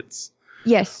Tidbits.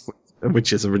 Yes.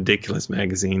 Which is a ridiculous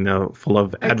magazine full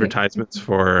of advertisements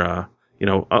for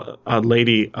a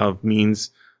lady of means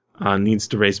needs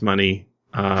to raise money,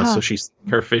 so she sells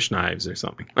her fish knives or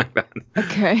something like that.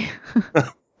 Okay.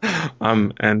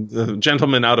 And the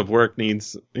gentleman out of work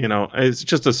needs, it's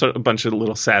just a bunch of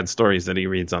little sad stories that he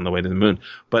reads on the way to the moon.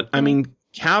 But I mean,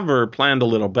 Caver planned a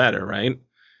little better, right?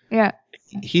 Yeah.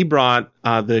 He brought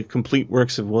the complete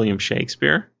works of William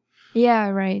Shakespeare. Yeah,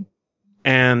 right.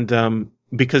 And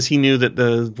because he knew that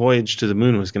the voyage to the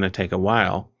moon was going to take a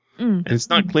while. And it's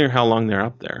not clear how long they're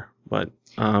up there. But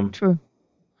true.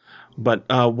 But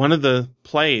one of the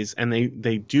plays, and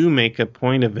they do make a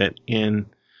point of it in,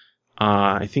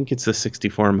 I think it's the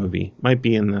 64 movie, might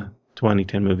be in the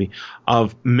 2010 movie,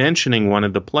 of mentioning one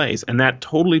of the plays. And that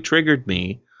totally triggered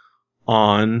me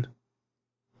on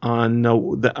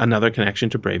another connection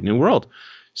to Brave New World.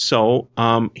 So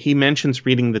he mentions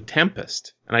reading The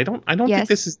Tempest, and I don't think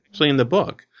this is actually in the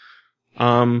book.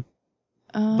 But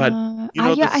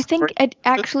I think it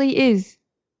actually is.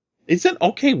 Is it?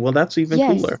 Okay, well that's even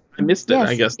cooler. I missed it.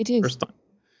 I guess it is. First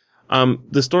time.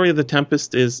 The story of The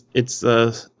Tempest is it's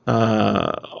a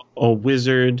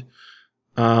wizard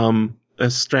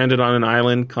stranded on an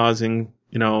island, causing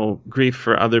grief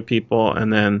for other people,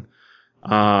 and then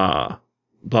blah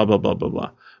blah blah blah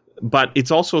blah. But it's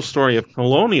also a story of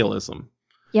colonialism.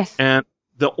 Yes. And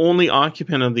the only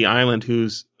occupant of the island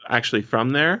who's actually from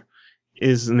there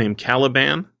is named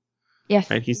Caliban.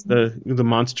 Yes. Right? He's the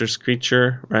monstrous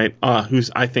creature, right? Who's,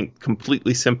 I think,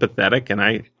 completely sympathetic, and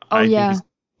I think he's a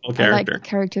cool character. I like the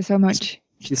character so much.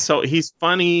 He's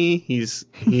funny. He's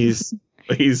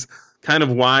kind of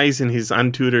wise in his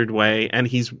untutored way, and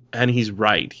he's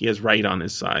right. He has right on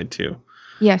his side too.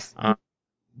 Yes.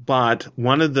 But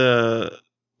one of the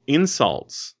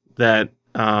insults that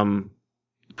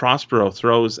Prospero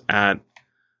throws at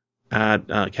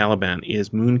Caliban is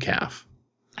mooncalf.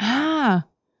 Ah.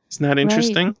 Isn't that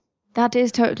interesting? Right. That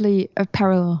is totally a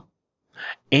parallel.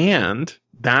 And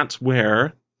that's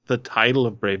where the title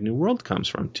of Brave New World comes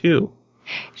from too.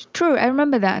 True, I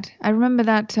remember that.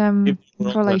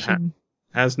 Correlation.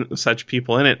 Has such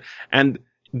people in it, and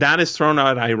that is thrown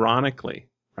out ironically,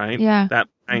 right? Yeah. That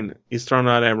line is thrown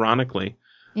out ironically.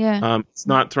 Yeah. It's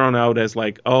not thrown out as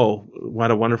like, oh, what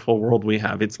a wonderful world we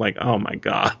have. It's like, oh my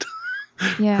God.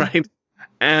 Yeah. Right.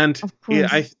 And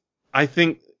I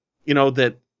think,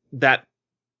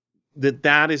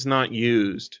 that is not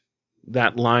used.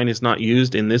 That line is not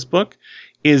used in this book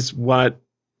is what,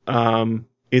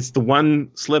 it's the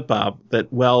one slip up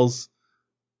that Wells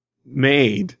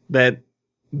made that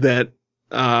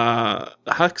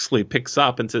Huxley picks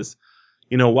up and says,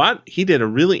 you know what? He did a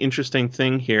really interesting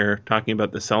thing here talking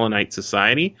about the Selenite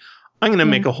Society. I'm going to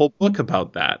make a whole book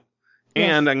about that. Yes.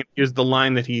 And I'm going to use the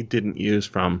line that he didn't use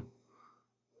from.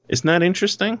 Isn't that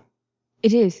interesting?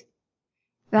 It is.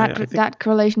 That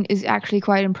correlation is actually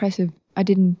quite impressive. I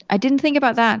didn't think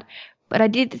about that, but I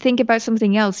did think about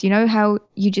something else. You know how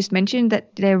you just mentioned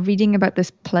that they're reading about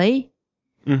this play?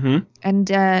 Mm-hmm. And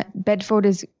Bedford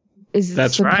is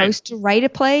supposed to write a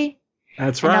play?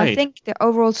 That's right. I think the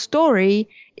overall story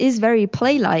is very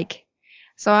play-like.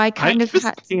 So I was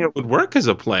thinking it would work as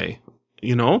a play.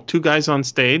 Two guys on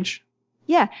stage.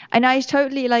 Yeah, and I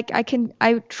totally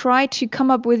I try to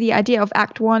come up with the idea of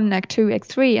Act 1, Act 2, Act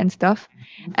 3 and stuff.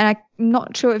 And I'm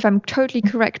not sure if I'm totally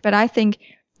correct, but I think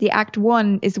the Act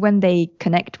 1 is when they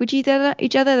connect with each other,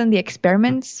 then the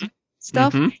experiments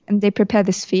stuff, and they prepare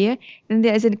the sphere. Then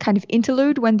there's a kind of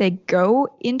interlude when they go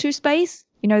into space.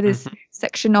 This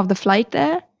section of the flight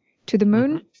there to the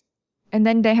moon. And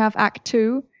then they have Act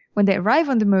 2 when they arrive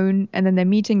on the moon, and then they're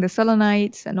meeting the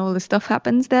Selenites and all the stuff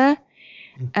happens there.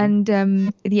 And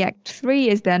the Act 3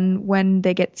 is then when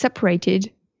they get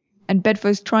separated and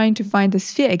Bedford's trying to find the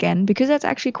sphere again, because that's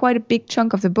actually quite a big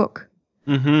chunk of the book.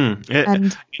 Mm-hmm.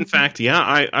 And in fact, yeah,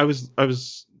 I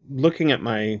was looking at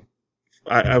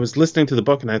I was listening to the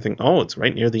book and I think, oh, it's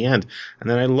right near the end. And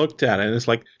then I looked at it and it's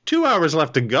like 2 hours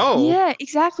left to go. yeah,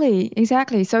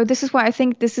 exactly. So this is why I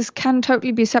think can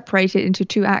totally be separated into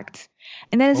 2 acts.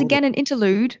 And then there's again an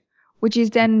interlude, which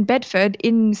is then Bedford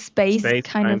in space kind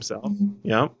by of himself.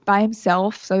 Yeah. by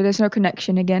himself. So there's no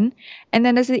connection again. And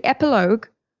then there's the epilogue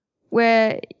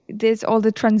where there's all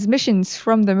the transmissions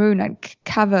from the moon and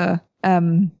cover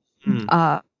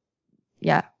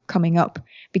coming up,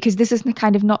 because this is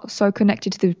kind of not so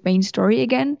connected to the main story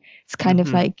again. It's kind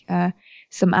of like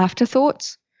some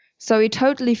afterthoughts. So it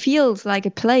totally feels like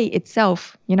a play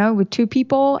itself, with 2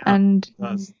 people and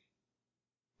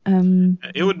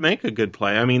it would make a good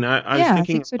play. I mean, I was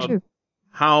thinking so too.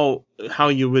 How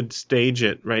you would stage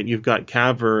it, right? You've got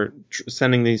Caver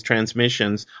sending these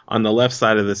transmissions on the left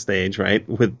side of the stage, right,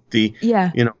 with the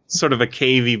sort of a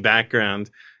cavey background,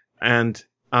 and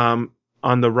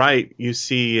on the right you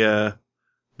see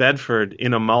Bedford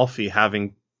in Amalfi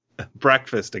having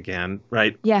breakfast again,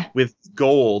 right? Yeah. With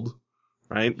gold,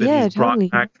 right? That he's brought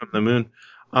back from the moon.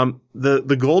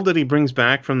 The gold that he brings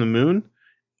back from the moon,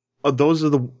 those are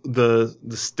the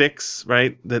sticks,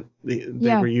 right? That they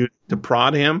were used to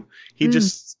prod him. He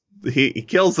just he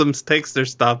kills them, takes their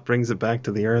stuff, brings it back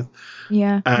to the earth.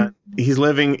 Yeah. He's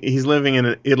living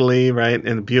in Italy, right?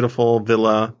 In a beautiful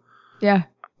villa. Yeah.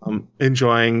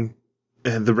 Enjoying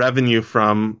the revenue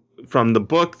from the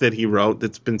book that he wrote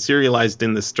that's been serialized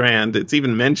in the Strand. It's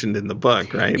even mentioned in the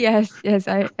book, right? Yes,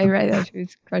 I read that.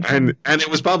 It's quite funny. And it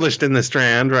was published in the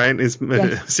Strand, right? It's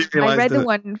serialized. I read the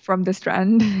one from the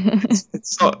Strand.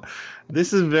 So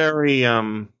this is very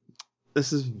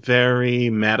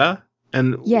meta,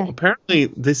 and apparently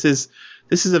this is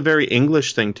a very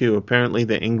English thing too. Apparently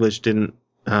the English didn't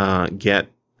get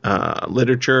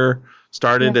literature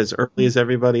started as early as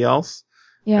everybody else.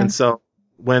 Yeah. And so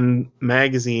when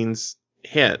magazines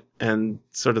hit and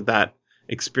sort of that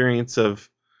experience of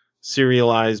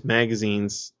serialized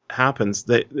magazines happens,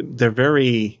 they're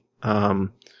very, I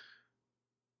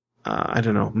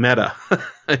don't know, meta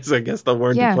is I guess the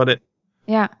word to put it.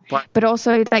 Yeah. But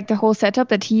also like the whole setup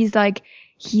that he's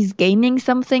gaining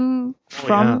something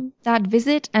from that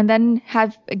visit and then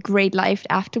have a great life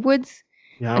afterwards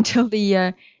until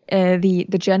the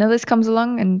journalist comes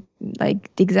along and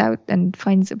like digs out and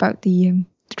finds about the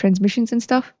transmissions and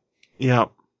stuff. Yeah.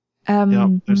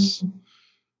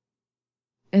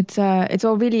 It's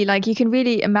all really like, you can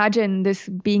really imagine this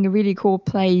being a really cool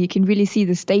play. You can really see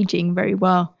the staging very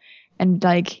well, and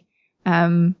like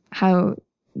how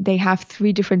they have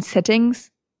 3 different settings.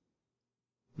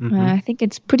 I think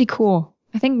it's pretty cool.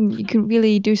 I think you can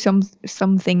really do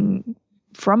something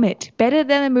from it better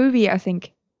than a movie, I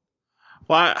think.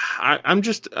 Well,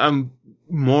 I'm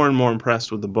more and more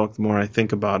impressed with the book the more I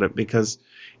think about it, because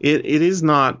it is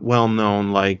not well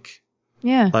known like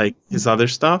his other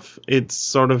stuff. It's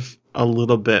sort of a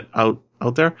little bit out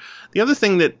there. The other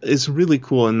thing that is really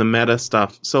cool in the meta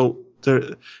stuff, so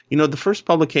the first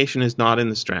publication is not in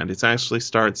the Strand. It actually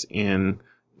starts in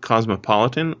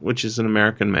Cosmopolitan, which is an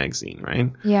American magazine,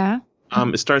 right? Yeah.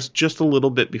 It starts just a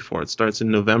little bit before. It starts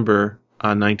in November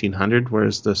 1900,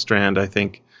 whereas the Strand, I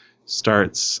think,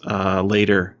 starts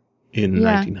later in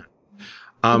 1900.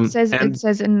 It says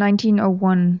in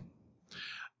 1901.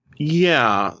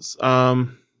 Yeah. I'll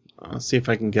see if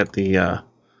I can get the.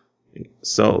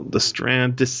 So the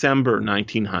Strand, December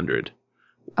 1900.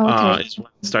 Okay. Is when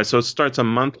it starts. So it starts a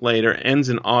month later, ends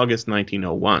in August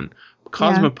 1901.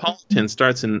 Cosmopolitan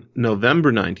starts in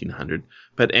November 1900,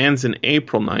 but ends in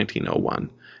April 1901.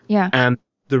 Yeah. And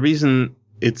the reason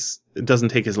it doesn't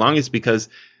take as long is because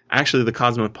actually the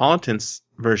Cosmopolitan's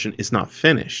version is not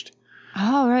finished.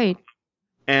 Oh, right.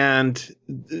 And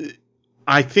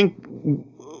I think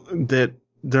that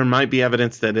there might be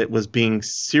evidence that it was being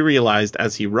serialized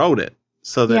as he wrote it,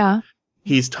 so that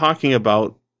he's talking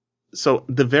about. So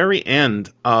the very end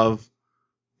of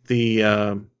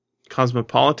the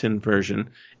Cosmopolitan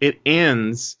version, it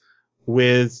ends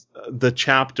with the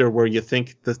chapter where you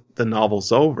think the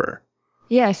novel's over.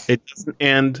 Yes. It doesn't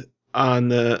end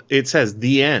on it says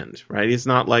the end, right? It's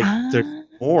not like there's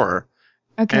more.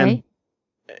 Okay.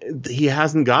 And he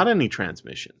hasn't got any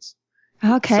transmissions.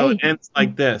 Okay. So it ends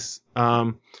like this.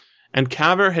 And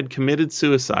Caver had committed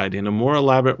suicide in a more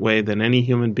elaborate way than any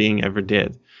human being ever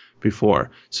did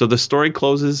before. So the story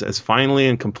closes as finally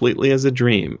and completely as a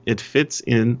dream. It fits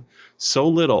in so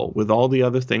little with all the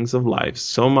other things of life.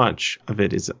 So much of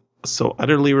it is so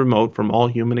utterly remote from all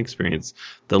human experience.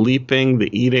 The leaping, the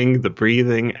eating, the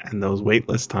breathing, and those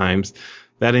weightless times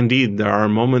that indeed there are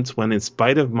moments when, in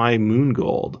spite of my moon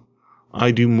gold,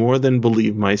 I do more than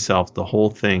believe myself the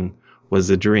whole thing was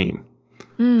a dream.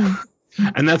 Mm.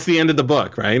 And that's the end of the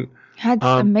book, right? That's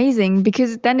amazing,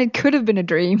 because then it could have been a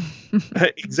dream.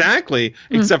 Exactly,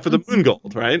 except for the moon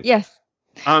gold, right? Yes.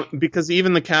 Because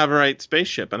even the Cavorite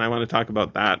spaceship, and I want to talk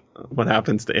about that, what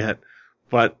happens to it,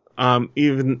 but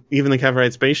even the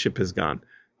Cavorite spaceship is gone.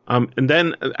 And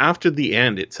then after the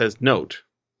end, it says note.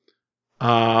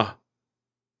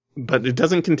 But it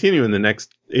doesn't continue in the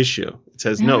next issue. It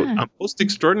says, note, a most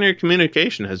extraordinary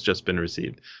communication has just been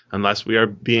received. Unless we are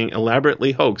being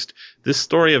elaborately hoaxed, this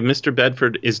story of Mr.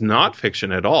 Bedford is not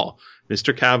fiction at all.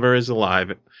 Mr. Cavor is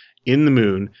alive in the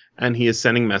moon, and he is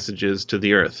sending messages to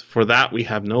the Earth. For that, we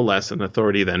have no less an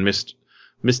authority than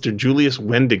Mr. Julius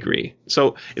Wendigree.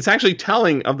 So it's actually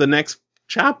telling of the next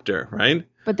chapter, right?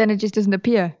 But then it just doesn't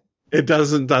appear. It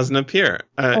doesn't appear.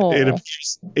 It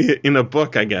appears in a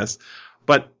book, I guess.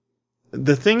 But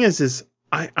the thing is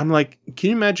I'm like,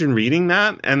 can you imagine reading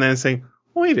that and then saying,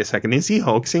 wait a second, is he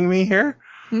hoaxing me here?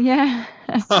 Yeah.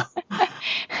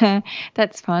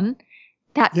 That's fun.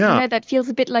 That feels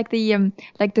a bit like the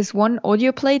like this one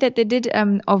audio play that they did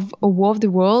of A War of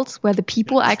the Worlds, where the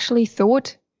people actually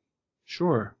thought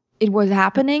it was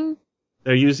happening.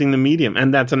 They're using the medium,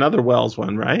 and that's another Wells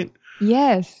one, right?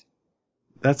 Yes.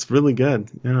 That's really good.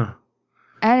 Yeah.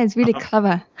 And it's really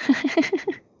clever.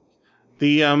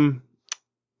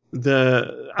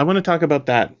 I want to talk about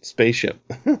that spaceship.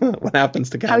 What happens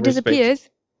to Cavor's How it disappears?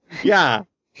 Yeah,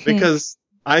 because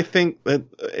I think that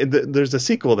there's a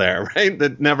sequel there, right?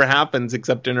 That never happens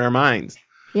except in our minds.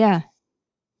 Yeah.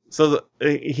 So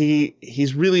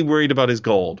he's really worried about his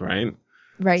gold, right?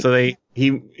 Right. So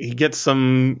he gets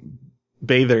some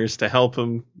bathers to help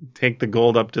him take the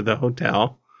gold up to the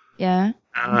hotel. Yeah.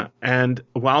 And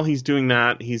while he's doing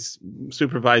that, he's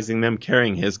supervising them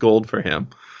carrying his gold for him.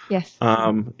 Yes.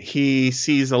 He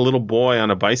sees a little boy on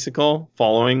a bicycle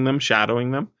following them, shadowing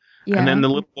them. Yeah. And then the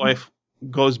little boy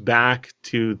goes back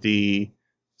to the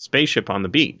spaceship on the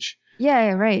beach.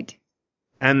 Yeah, right.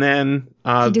 And then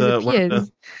he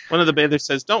disappears. One of the bathers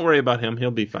says, "Don't worry about him.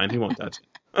 He'll be fine. He won't touch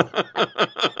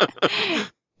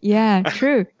it." Yeah,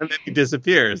 true. And then he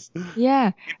disappears.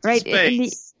 Yeah, right.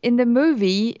 In the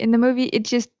movie, it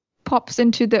just pops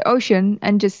into the ocean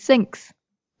and just sinks.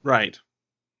 Right.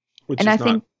 Which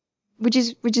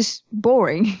is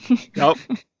boring. Nope.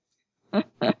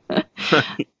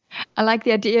 I like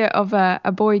the idea of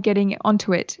a boy getting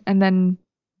onto it and then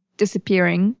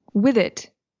disappearing with it.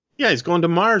 Yeah, he's going to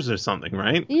Mars or something,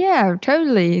 right? Yeah,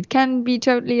 totally. It can be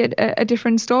totally a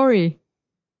different story.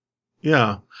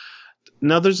 Yeah.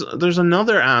 Now, there's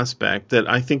another aspect that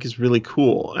I think is really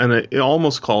cool, and it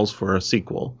almost calls for a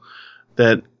sequel.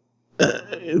 That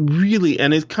really,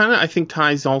 and it kind of, I think,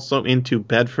 ties also into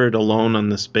Bedford alone on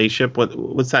the spaceship.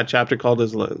 What's that chapter called?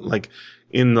 Is like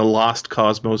in the lost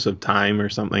cosmos of time or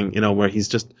something, where he's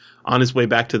just on his way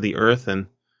back to the Earth and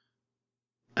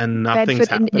nothing's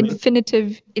happening.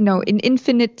 In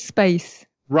infinite space.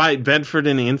 Right, Bedford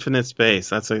in infinite space.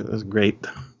 That's a great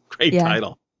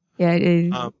title. Yeah, it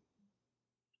is.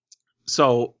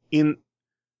 So when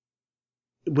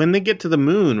they get to the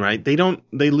moon, right, they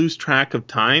lose track of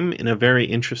time in a very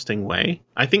interesting way.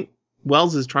 I think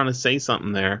Wells is trying to say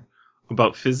something there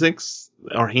about physics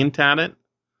or hint at it.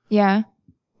 Yeah.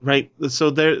 Right.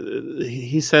 So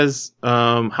he says,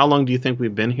 how long do you think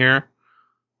we've been here?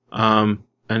 And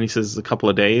he says a couple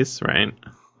of days, right?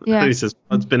 Yeah. He says,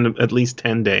 well, it's been at least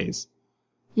 10 days.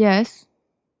 Yes.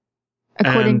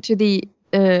 According to the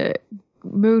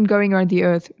moon going around the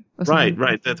Earth. Right.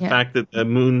 The fact that the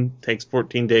moon takes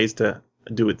 14 days to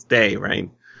do its day, right?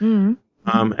 Mm-hmm.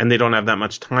 And they don't have that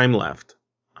much time left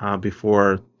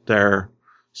before their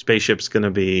spaceship's going to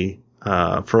be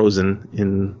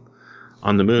frozen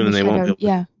on the moon, and they won't be able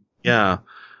to. Yeah.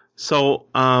 So,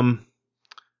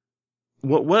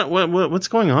 what's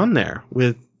going on there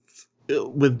with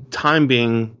time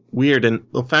being weird, and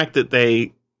the fact that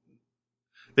they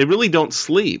really don't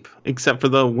sleep except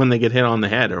for when they get hit on the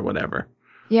head or whatever.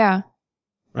 Yeah.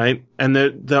 Right? And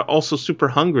they're also super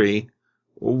hungry.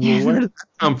 Where did that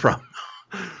come from?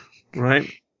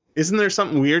 Right? Isn't there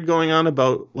something weird going on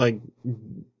about, like,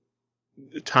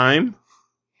 time?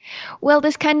 Well,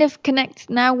 this kind of connects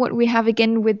now what we have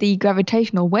again with the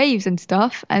gravitational waves and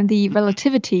stuff and the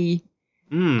relativity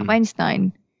of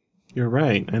Einstein. You're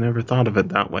right. I never thought of it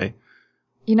that way.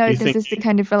 This is the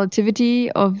kind of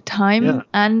relativity of time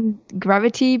and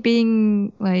gravity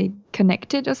being, like,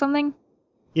 connected or something?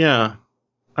 Yeah.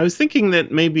 I was thinking that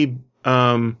maybe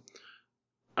when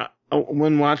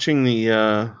watching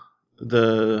the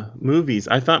movies,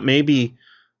 I thought maybe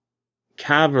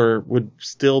Caver would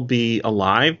still be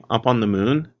alive up on the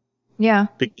moon Yeah.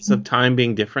 because of time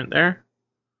being different there.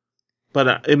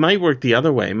 But it might work the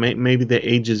other way. Maybe they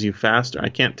ages you faster. I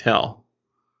can't tell.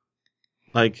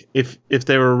 Like if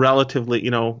they were relatively,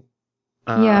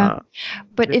 Yeah.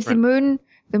 But if different.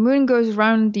 the moon goes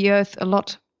around the Earth a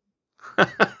lot.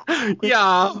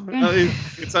 Yeah,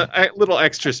 it's a little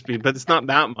extra speed, but it's not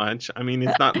that much. I mean,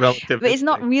 it's not But it's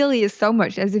not relativistic. really so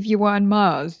much as if you were on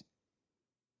Mars.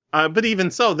 But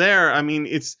even so, there, I mean,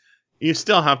 you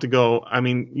still have to go. I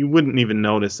mean, you wouldn't even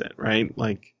notice it, right?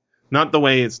 Like, not the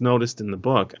way it's noticed in the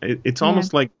book. It's Yeah.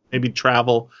 almost like maybe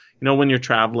travel. When you're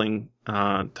traveling,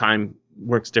 time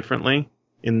works differently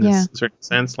in this certain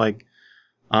sense. Like,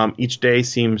 each day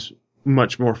seems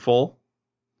much more full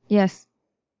Yes.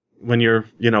 when you're,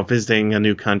 visiting a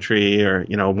new country or,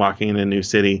 walking in a new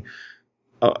city.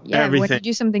 Yeah. When you Everything.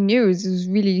 do something new, it's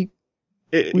really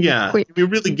Yeah, quick. you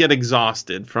really get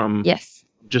exhausted from Yes.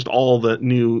 just all the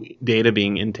new data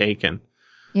being intaken.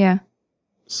 Yeah.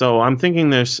 So I'm thinking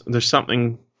there's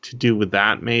something to do with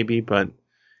that maybe, but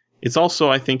it's also,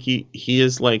 I think he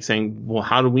is like saying, well,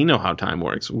 how do we know how time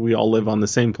works? We all live on the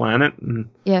same planet, and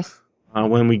Yes.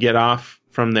 when we get off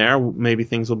from there, maybe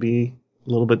things will be a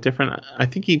little bit different. I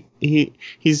think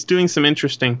he's doing some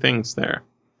interesting things there.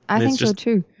 I And think so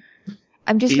too.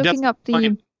 I'm just he looking doesn't up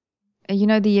find-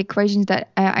 the equations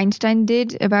that Einstein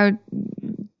did about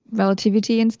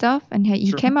relativity and stuff, and he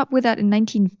Sure. came up with that in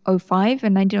 1905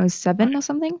 and 1907 or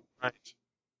something. Right.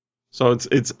 So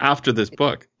it's after this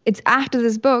book. It's after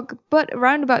this book, but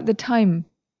around about the time.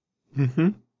 Mm-hmm.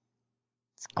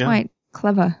 It's quite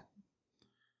clever.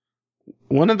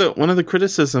 One of the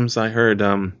criticisms I heard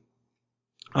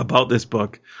about this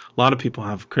book, a lot of people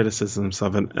have criticisms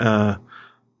of it.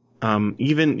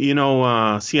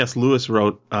 Even C.S. Lewis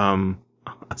wrote a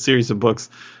series of books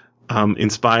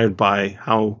inspired by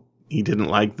how he didn't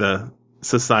like the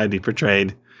society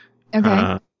portrayed.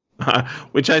 Okay.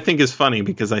 Which I think is funny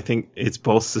because I think it's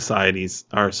both societies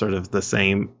are sort of the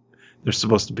same. They're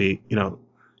supposed to be,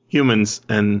 humans,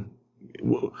 and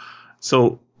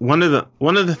so one of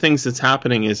the things that's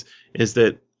happening is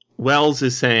that Wells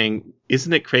is saying,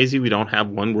 isn't it crazy we don't have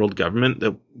one world government,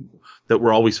 that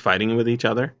we're always fighting with each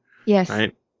other? Yes.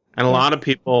 Right? And a lot of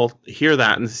people hear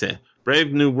that and say,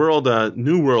 Brave New World,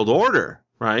 New World Order,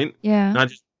 right? Yeah.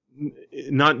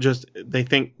 Not just they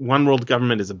think one world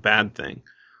government is a bad thing.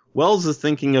 Wells is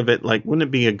thinking of it like, wouldn't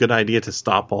it be a good idea to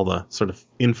stop all the sort of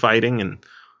infighting and,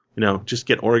 just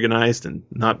get organized and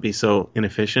not be so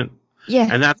inefficient? Yeah.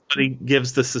 And that's what he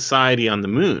gives the society on the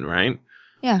moon, right?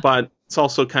 Yeah. But it's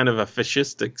also kind of a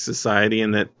fascistic society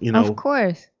in that, Of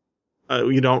course.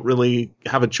 you don't really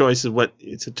have a choice of what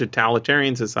it's a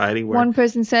totalitarian society where One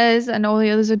person says and all the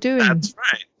others are doing. that's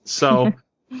right. So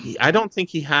I don't think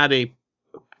he had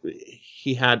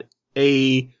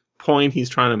a point he's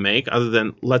trying to make other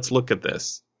than let's look at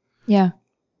this. Yeah.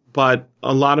 But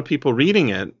a lot of people reading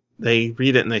it, they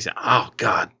read it and they say, oh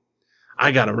God,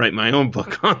 I got to write my own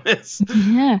book on this.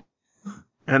 Yeah.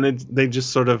 And they just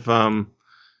sort of,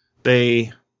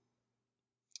 they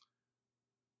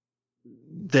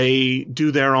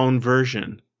do their own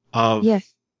version of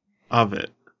it.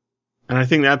 And I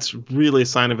think that's really a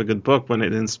sign of a good book when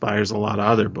it inspires a lot of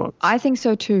other books. I think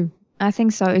so too. I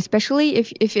think so, especially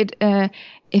if it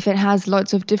has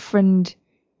lots of different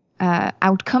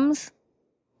outcomes.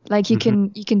 Like you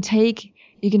can take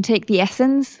the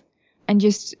essence and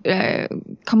just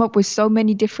come up with so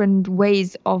many different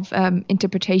ways of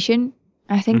interpretation.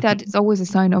 I think that is always a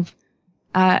sign of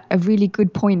a really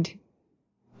good point.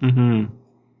 Mm-hmm.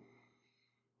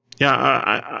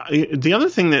 Yeah. The other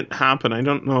thing that happened, I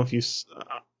don't know if you,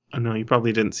 no, you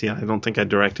probably didn't see it. I don't think I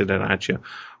directed it at you,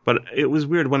 but it was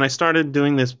weird when I started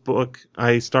doing this book.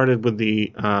 I started with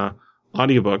the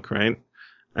audiobook, right?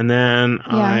 And then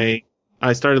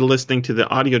I started listening to the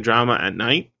audio drama at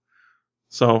night.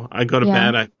 So I go to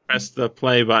bed, I press the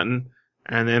play button,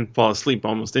 and then fall asleep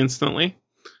almost instantly.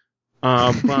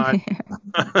 But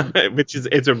which is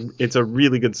it's a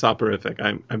really good soporific.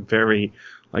 I'm very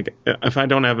like if I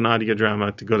don't have an audio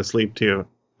drama to go to sleep to,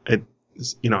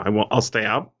 I'll stay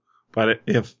up. But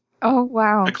if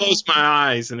I close my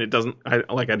eyes and it doesn't,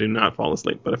 I do not fall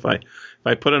asleep. But if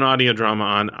I put an audio drama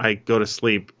on, I go to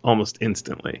sleep almost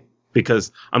instantly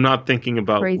because I'm not thinking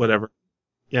about whatever.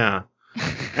 Yeah.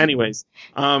 Anyways,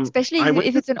 especially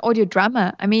if it's an audio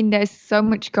drama. I mean, there's so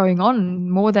much going on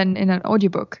more than in an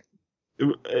audiobook.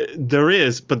 There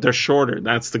is, but they're shorter.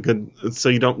 That's the good. So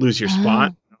you don't lose your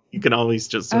spot. You can always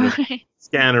just sort of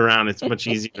scan around. It's much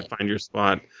easier to find your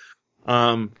spot.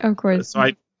 Of course.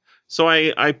 So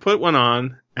I put one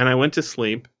on and I went to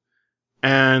sleep,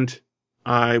 and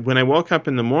when I woke up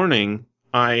in the morning,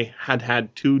 I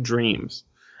had two dreams.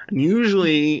 And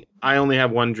usually I only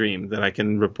have one dream that I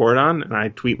can report on, and I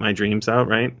tweet my dreams out,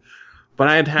 right? But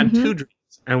I had two dreams.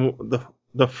 And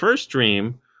the first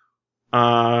dream,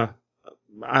 doesn't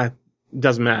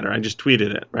matter. I just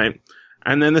tweeted it, right?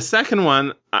 And then the second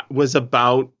one was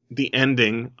about the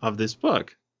ending of this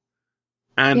book.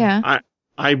 And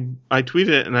I tweeted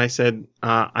it and I said,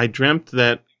 I dreamt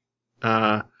that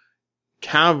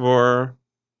Cavor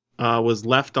was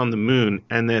left on the moon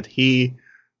and that he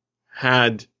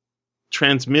had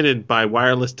transmitted by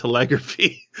wireless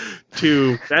telegraphy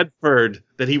to Bedford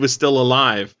that he was still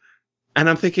alive. And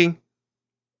I'm thinking,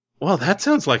 well, that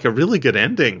sounds like a really good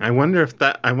ending. I wonder if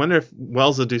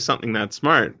Wells will do something that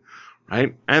smart,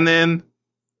 right? And then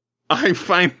I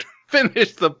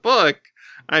finish the book.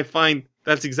 I find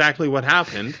that's exactly what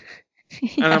happened.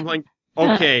 And I'm like,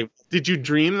 okay, did you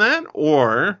dream that?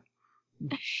 Or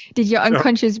did your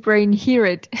unconscious brain hear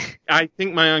it? I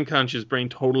think my unconscious brain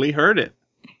totally heard it.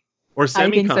 Or I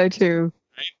think so too.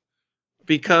 Right?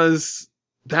 Because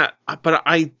but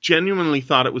I genuinely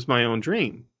thought it was my own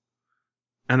dream.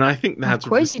 And I think that's of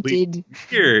course really you did.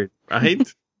 Weird,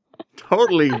 right?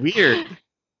 Totally weird.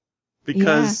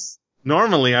 Because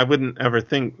normally I wouldn't ever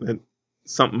think that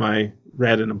something I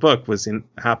read in a book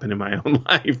happened in my own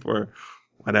life or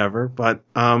whatever. But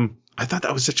I thought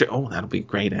that was that'll be a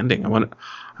great ending. I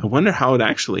wonder how it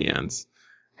actually ends.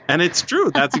 And it's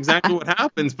true. That's exactly what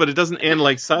happens. But it doesn't end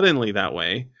like suddenly that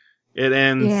way. It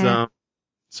ends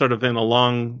sort of in a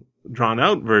long,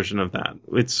 drawn-out version of that.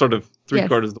 It's sort of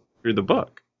three-quarters through the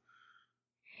book.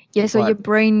 Yeah, so your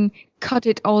brain cut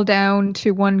it all down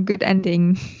to one good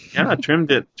ending. Yeah,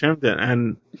 trimmed it.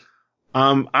 And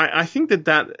I think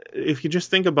that if you just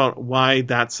think about why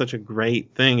that's such a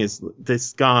great thing, is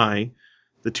this guy,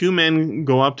 the two men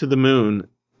go up to the moon,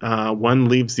 one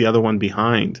leaves the other one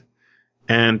behind.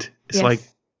 And it's like,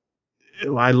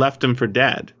 I left him for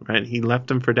dead, right? He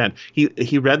left him for dead.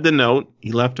 He read the note,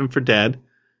 he left him for dead,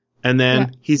 and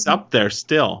then he's up there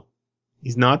still.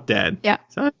 He's not dead. Yeah.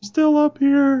 So I'm still up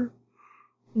here.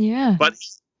 Yeah. But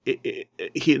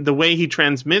the way he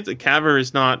transmits it, Cavor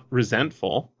is not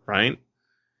resentful, right?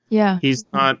 Yeah. He's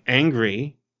not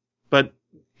angry. But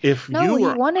if he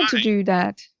wanted to do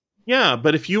that. Yeah,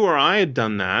 but if you or I had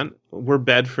done that, we're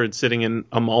Bedford sitting in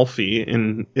Amalfi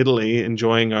in Italy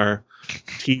enjoying our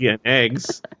tea and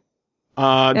eggs.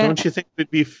 Don't you think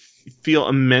we'd feel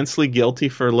immensely guilty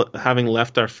for having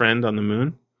left our friend on the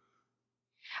moon?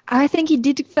 I think he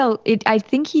did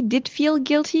feel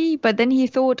guilty, but then he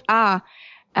thought,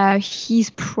 he's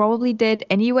probably dead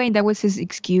anyway, and that was his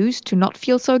excuse to not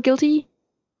feel so guilty.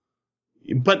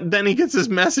 But then he gets this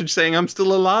message saying, I'm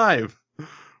still alive,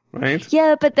 right?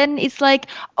 Yeah, but then it's like,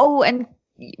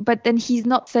 but then he's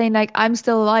not saying like, I'm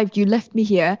still alive, you left me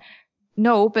here.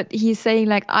 No, but he's saying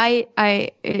like,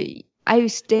 I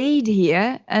stayed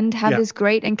here and had this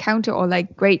great encounter, or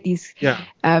like these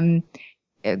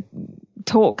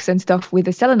talks and stuff with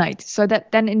the Selenite, so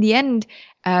that then in the end,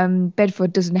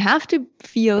 Bedford doesn't have to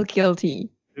feel guilty.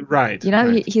 Right.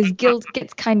 His guilt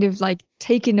gets kind of like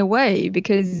taken away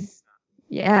because,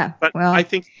 But I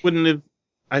think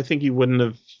he wouldn't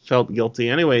have felt guilty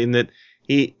anyway, in that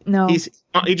he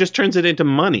just turns it into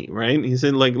money, right? He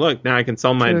said like, look, now I can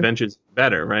sell my adventures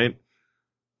better, right?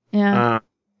 Yeah.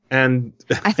 And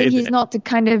I think he's not the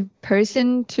kind of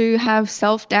person to have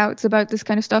self-doubts about this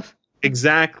kind of stuff.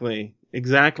 Exactly.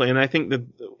 And I think that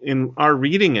in our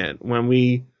reading it, when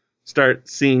we start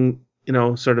seeing,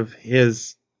 sort of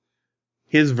his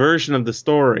version of the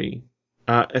story,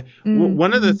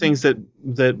 one of the things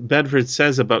that Bedford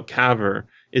says about Cavor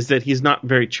is that he's not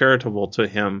very charitable to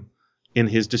him in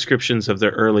his descriptions of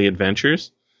their early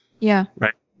adventures. Yeah.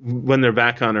 Right. When they're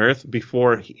back on Earth,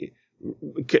 because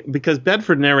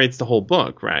Bedford narrates the whole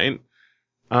book, right?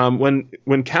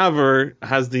 When Cavor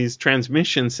has these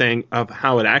transmissions saying of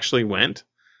how it actually went,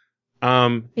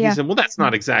 he said, well, that's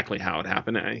not exactly how it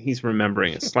happened. He's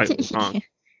remembering it slightly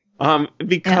wrong.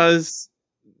 Because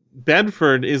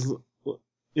Bedford is,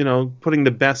 putting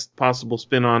the best possible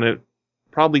spin on it,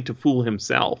 probably to fool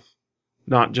himself,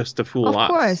 not just to fool us.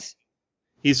 Of course.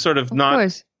 He's sort of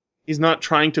he's not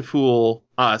trying to fool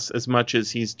us as much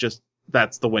as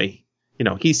that's the way,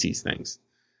 he sees things.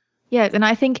 Yeah, and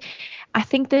I think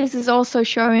this is also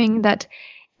showing that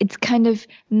it's kind of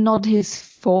not his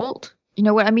fault. You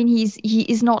know what I mean? He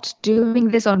is not doing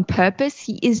this on purpose.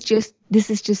 This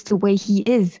is just the way he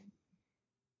is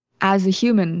as a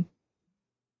human.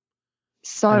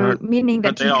 So meaning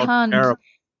that he can't. Terrible?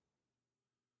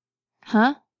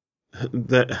 Huh?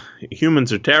 That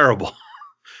humans are terrible.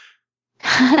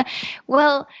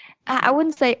 Well, I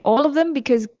wouldn't say all of them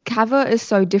because Cover is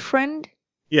so different,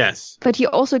 Yes. but he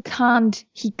also can't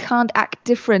act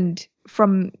different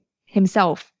from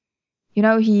himself. You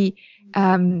know, he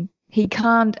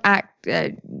can't act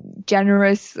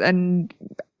generous and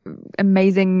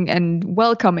amazing and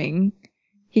welcoming.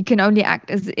 He can only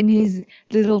act as in his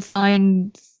little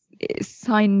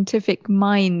scientific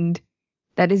mind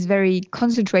that is very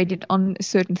concentrated on a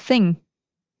certain thing.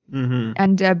 Mm-hmm.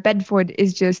 And Bedford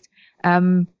is just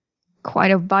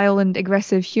quite a violent,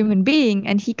 aggressive human being,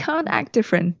 and he can't act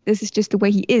different. This is just the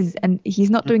way he is, and he's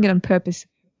not doing it on purpose,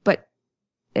 but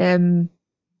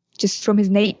just from his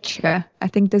nature. I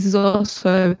think this is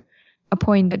also a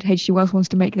point that H.G. Wells wants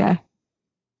to make there.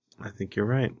 I think you're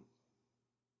right.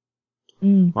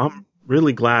 Mm. Well, I'm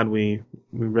really glad we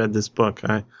read this book.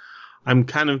 I'm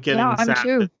kind of getting sad.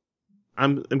 Too.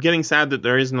 I'm getting sad that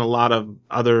there isn't a lot of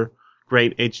other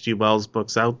great H.G. Wells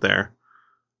books out there.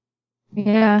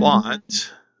 Yeah.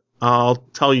 But I'll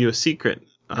tell you a secret.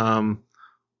 If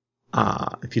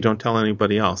you don't tell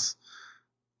anybody else,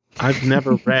 I've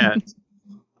never read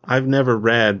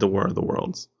The War of the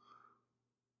Worlds.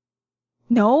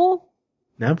 No.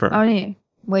 Never. Oh, yeah.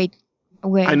 Wait.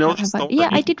 I know the story. Yeah,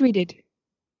 I did read it.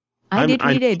 I did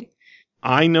read it.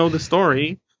 I know the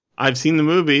story. I've seen the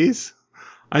movies.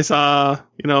 I saw,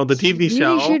 the TV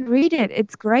show. You should read it.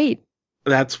 It's great.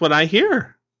 That's what I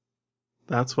hear.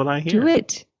 Do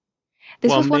it.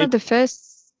 This was one of the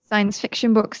first science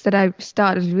fiction books that I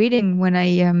started reading when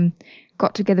I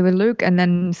got together with Luke and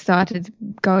then started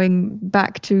going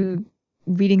back to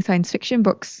reading science fiction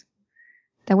books.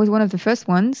 That was one of the first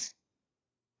ones.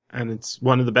 And it's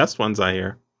one of the best ones, I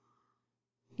hear.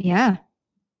 Yeah.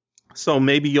 So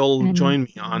maybe you'll join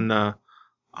me on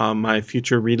my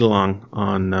future read-along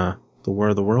on The War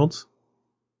of the Worlds?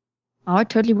 Oh, I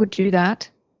totally would do that.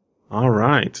 All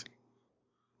right.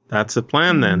 That's a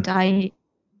plan then. And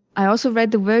I also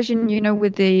read the version,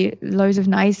 with the loads of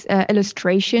nice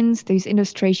illustrations. These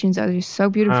illustrations are just so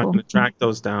beautiful. I'm going to track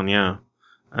those down, yeah.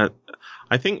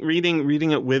 I think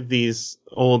reading it with these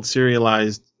old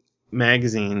serialized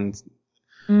magazines,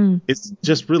 it's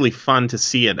just really fun to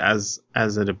see it as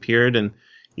it appeared, and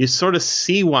you sort of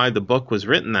see why the book was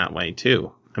written that way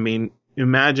too. I mean,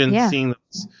 imagine seeing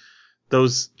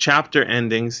those chapter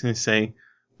endings and say,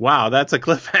 wow, that's a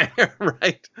cliffhanger,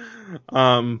 right?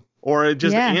 Or it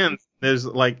just ends. There's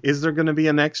is there going to be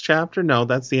a next chapter? No,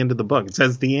 that's the end of the book. It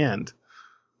says the end.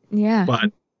 Yeah.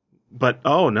 But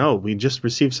oh no, we just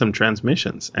received some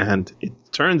transmissions, and it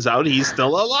turns out he's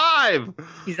still alive.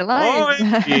 He's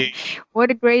alive. What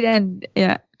a great end!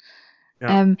 Yeah.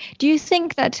 Do you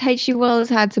think that H.G. Wells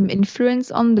had some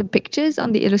influence on the pictures,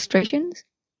 on the illustrations?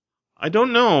 I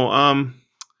don't know.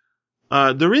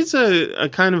 There is a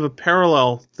kind of a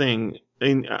parallel thing.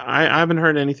 I haven't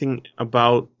heard anything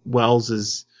about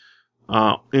Wells's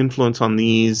influence on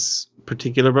these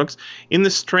particular books. In The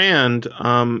Strand,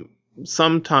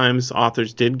 sometimes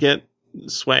authors did get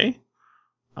sway.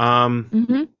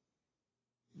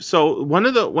 So one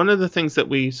of the things that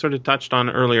we sort of touched on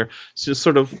earlier is just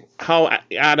sort of how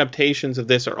adaptations of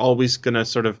this are always going to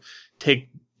sort of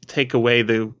take away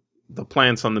the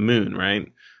plants on the moon,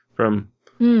 right? From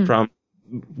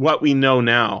what we know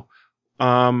now.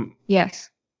 Yes.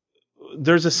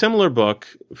 There's a similar book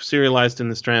serialized in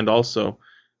The Strand also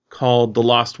called The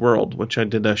Lost World, which I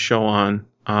did a show on.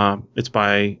 It's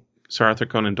by Sir Arthur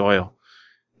Conan Doyle.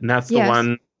 And that's the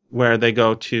one where they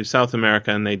go to South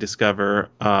America and they discover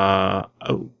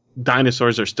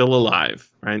dinosaurs are still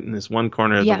alive, right, in this one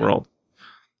corner of the world.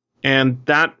 And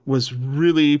that was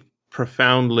really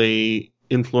profoundly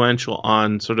influential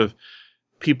on sort of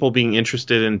people being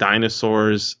interested in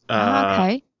dinosaurs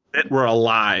that were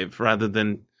alive rather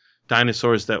than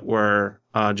dinosaurs that were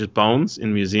just bones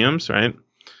in museums, right?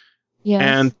 Yes.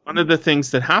 And one of the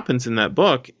things that happens in that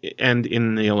book and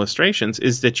in the illustrations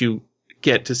is that you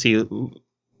get to see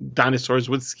dinosaurs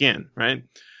with skin, right?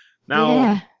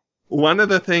 Now, one of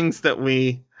the things that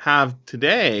we have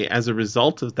today as a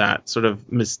result of that sort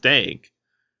of mistake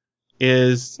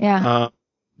is that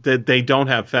they don't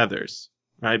have feathers,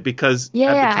 right? Because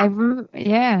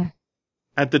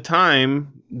at the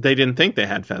time, they didn't think they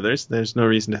had feathers. There's no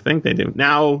reason to think they do.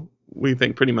 Now, we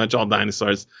think pretty much all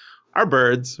dinosaurs are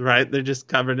birds, right? They're just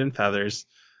covered in feathers.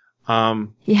 After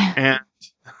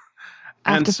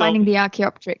finding the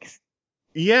Archaeopteryx.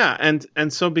 Yeah,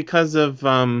 and so because of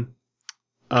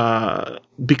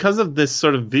this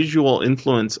sort of visual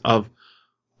influence of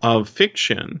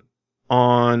fiction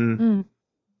on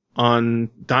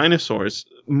dinosaurs,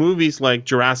 movies like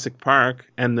Jurassic Park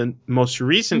and the most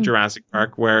recent Jurassic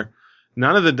Park, where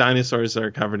none of the dinosaurs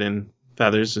are covered in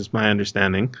feathers, is my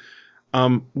understanding.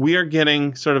 we are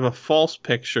getting sort of a false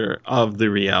picture of the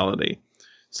reality.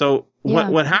 So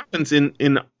what happens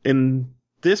in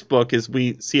this book is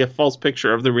we see a false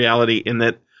picture of the reality in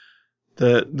that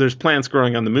there's plants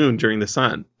growing on the moon during the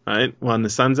sun, right? When the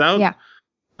sun's out. Yeah.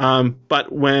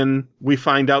 But when we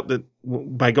find out that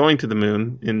by going to the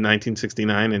moon in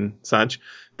 1969 and such,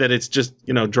 that it's just,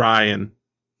 dry and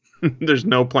there's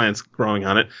no plants growing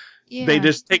on it, they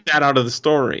just take that out of the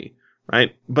story,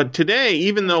 right? But today,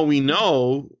 even though we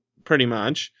know pretty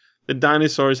much that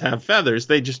dinosaurs have feathers,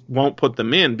 they just won't put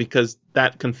them in because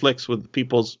that conflicts with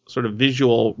people's sort of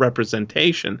visual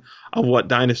representation of what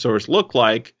dinosaurs look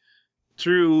like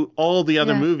through all the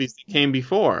other movies that came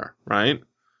before, right?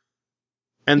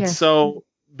 And so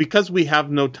because we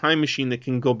have no time machine that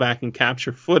can go back and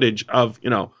capture footage of,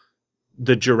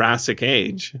 the Jurassic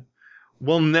Age,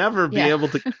 we'll never be able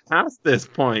to get past this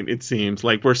point, it seems.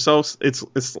 Like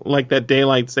it's like that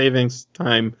daylight savings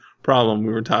time problem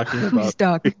we were talking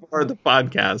about before the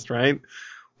podcast, right?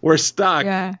 We're stuck,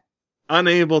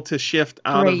 unable to shift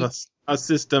out of a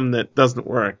system that doesn't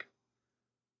work.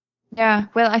 Yeah,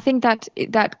 well, I think that's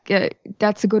a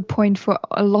good point for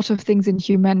a lot of things in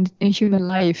human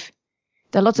life.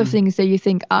 There are lots of things that you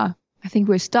think, I think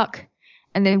we're stuck,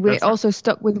 and then we're also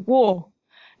stuck with war,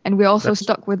 and we're also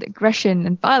stuck with aggression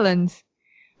and violence,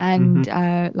 and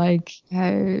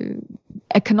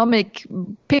economic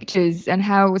pictures and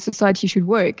how society should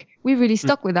work. We're really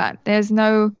stuck with that. There's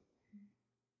not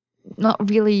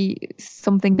really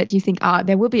something that you think,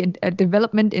 there will be a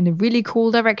development in a really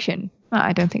cool direction.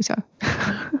 I don't think so.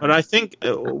 But I think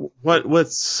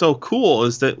what's so cool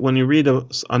is that when you read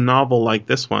a novel like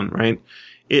this one, right,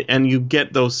 and you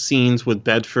get those scenes with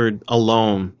Bedford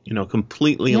alone,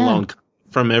 completely alone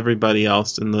from everybody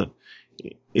else in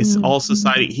all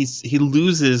society. He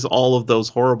loses all of those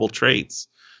horrible traits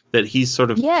that he's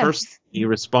sort of personally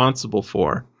responsible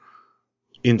for.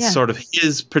 In sort of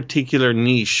his particular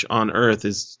niche on Earth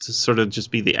is to sort of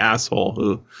just be the asshole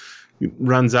who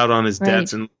runs out on his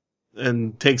debts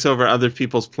and takes over other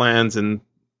people's plans and,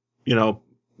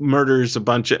 murders a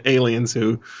bunch of aliens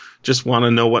who just want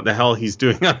to know what the hell he's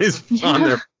doing on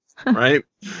their, right?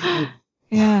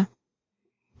 Yeah.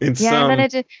 And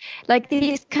then like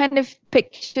these kind of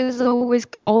pictures always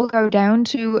all go down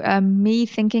to me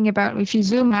thinking about, if you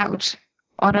zoom out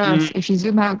on Earth, if you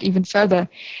zoom out even further,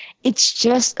 it's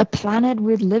just a planet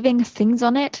with living things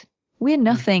on it. We're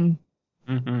nothing.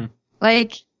 Mm-hmm.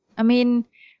 Like, I mean,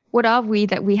 what are we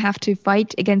that we have to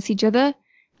fight against each other?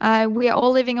 We are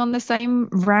all living on the same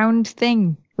round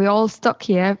thing. We're all stuck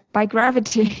here by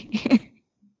gravity.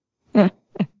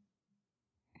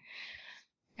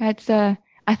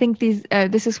 I think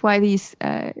this is why these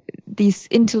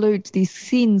interludes, these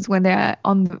scenes when they're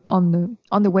on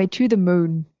the way to the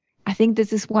moon, I think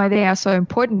this is why they are so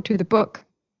important to the book.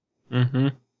 Mm-hmm.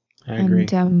 I agree.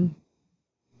 And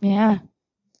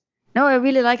no, I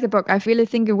really like the book. I really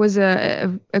think it was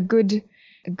a good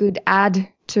add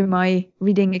to my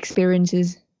reading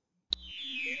experiences.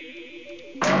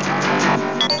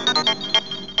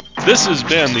 This has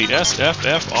been the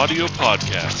SFF Audio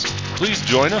Podcast. Please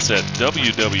join us at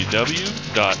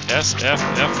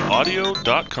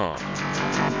www.sffaudio.com.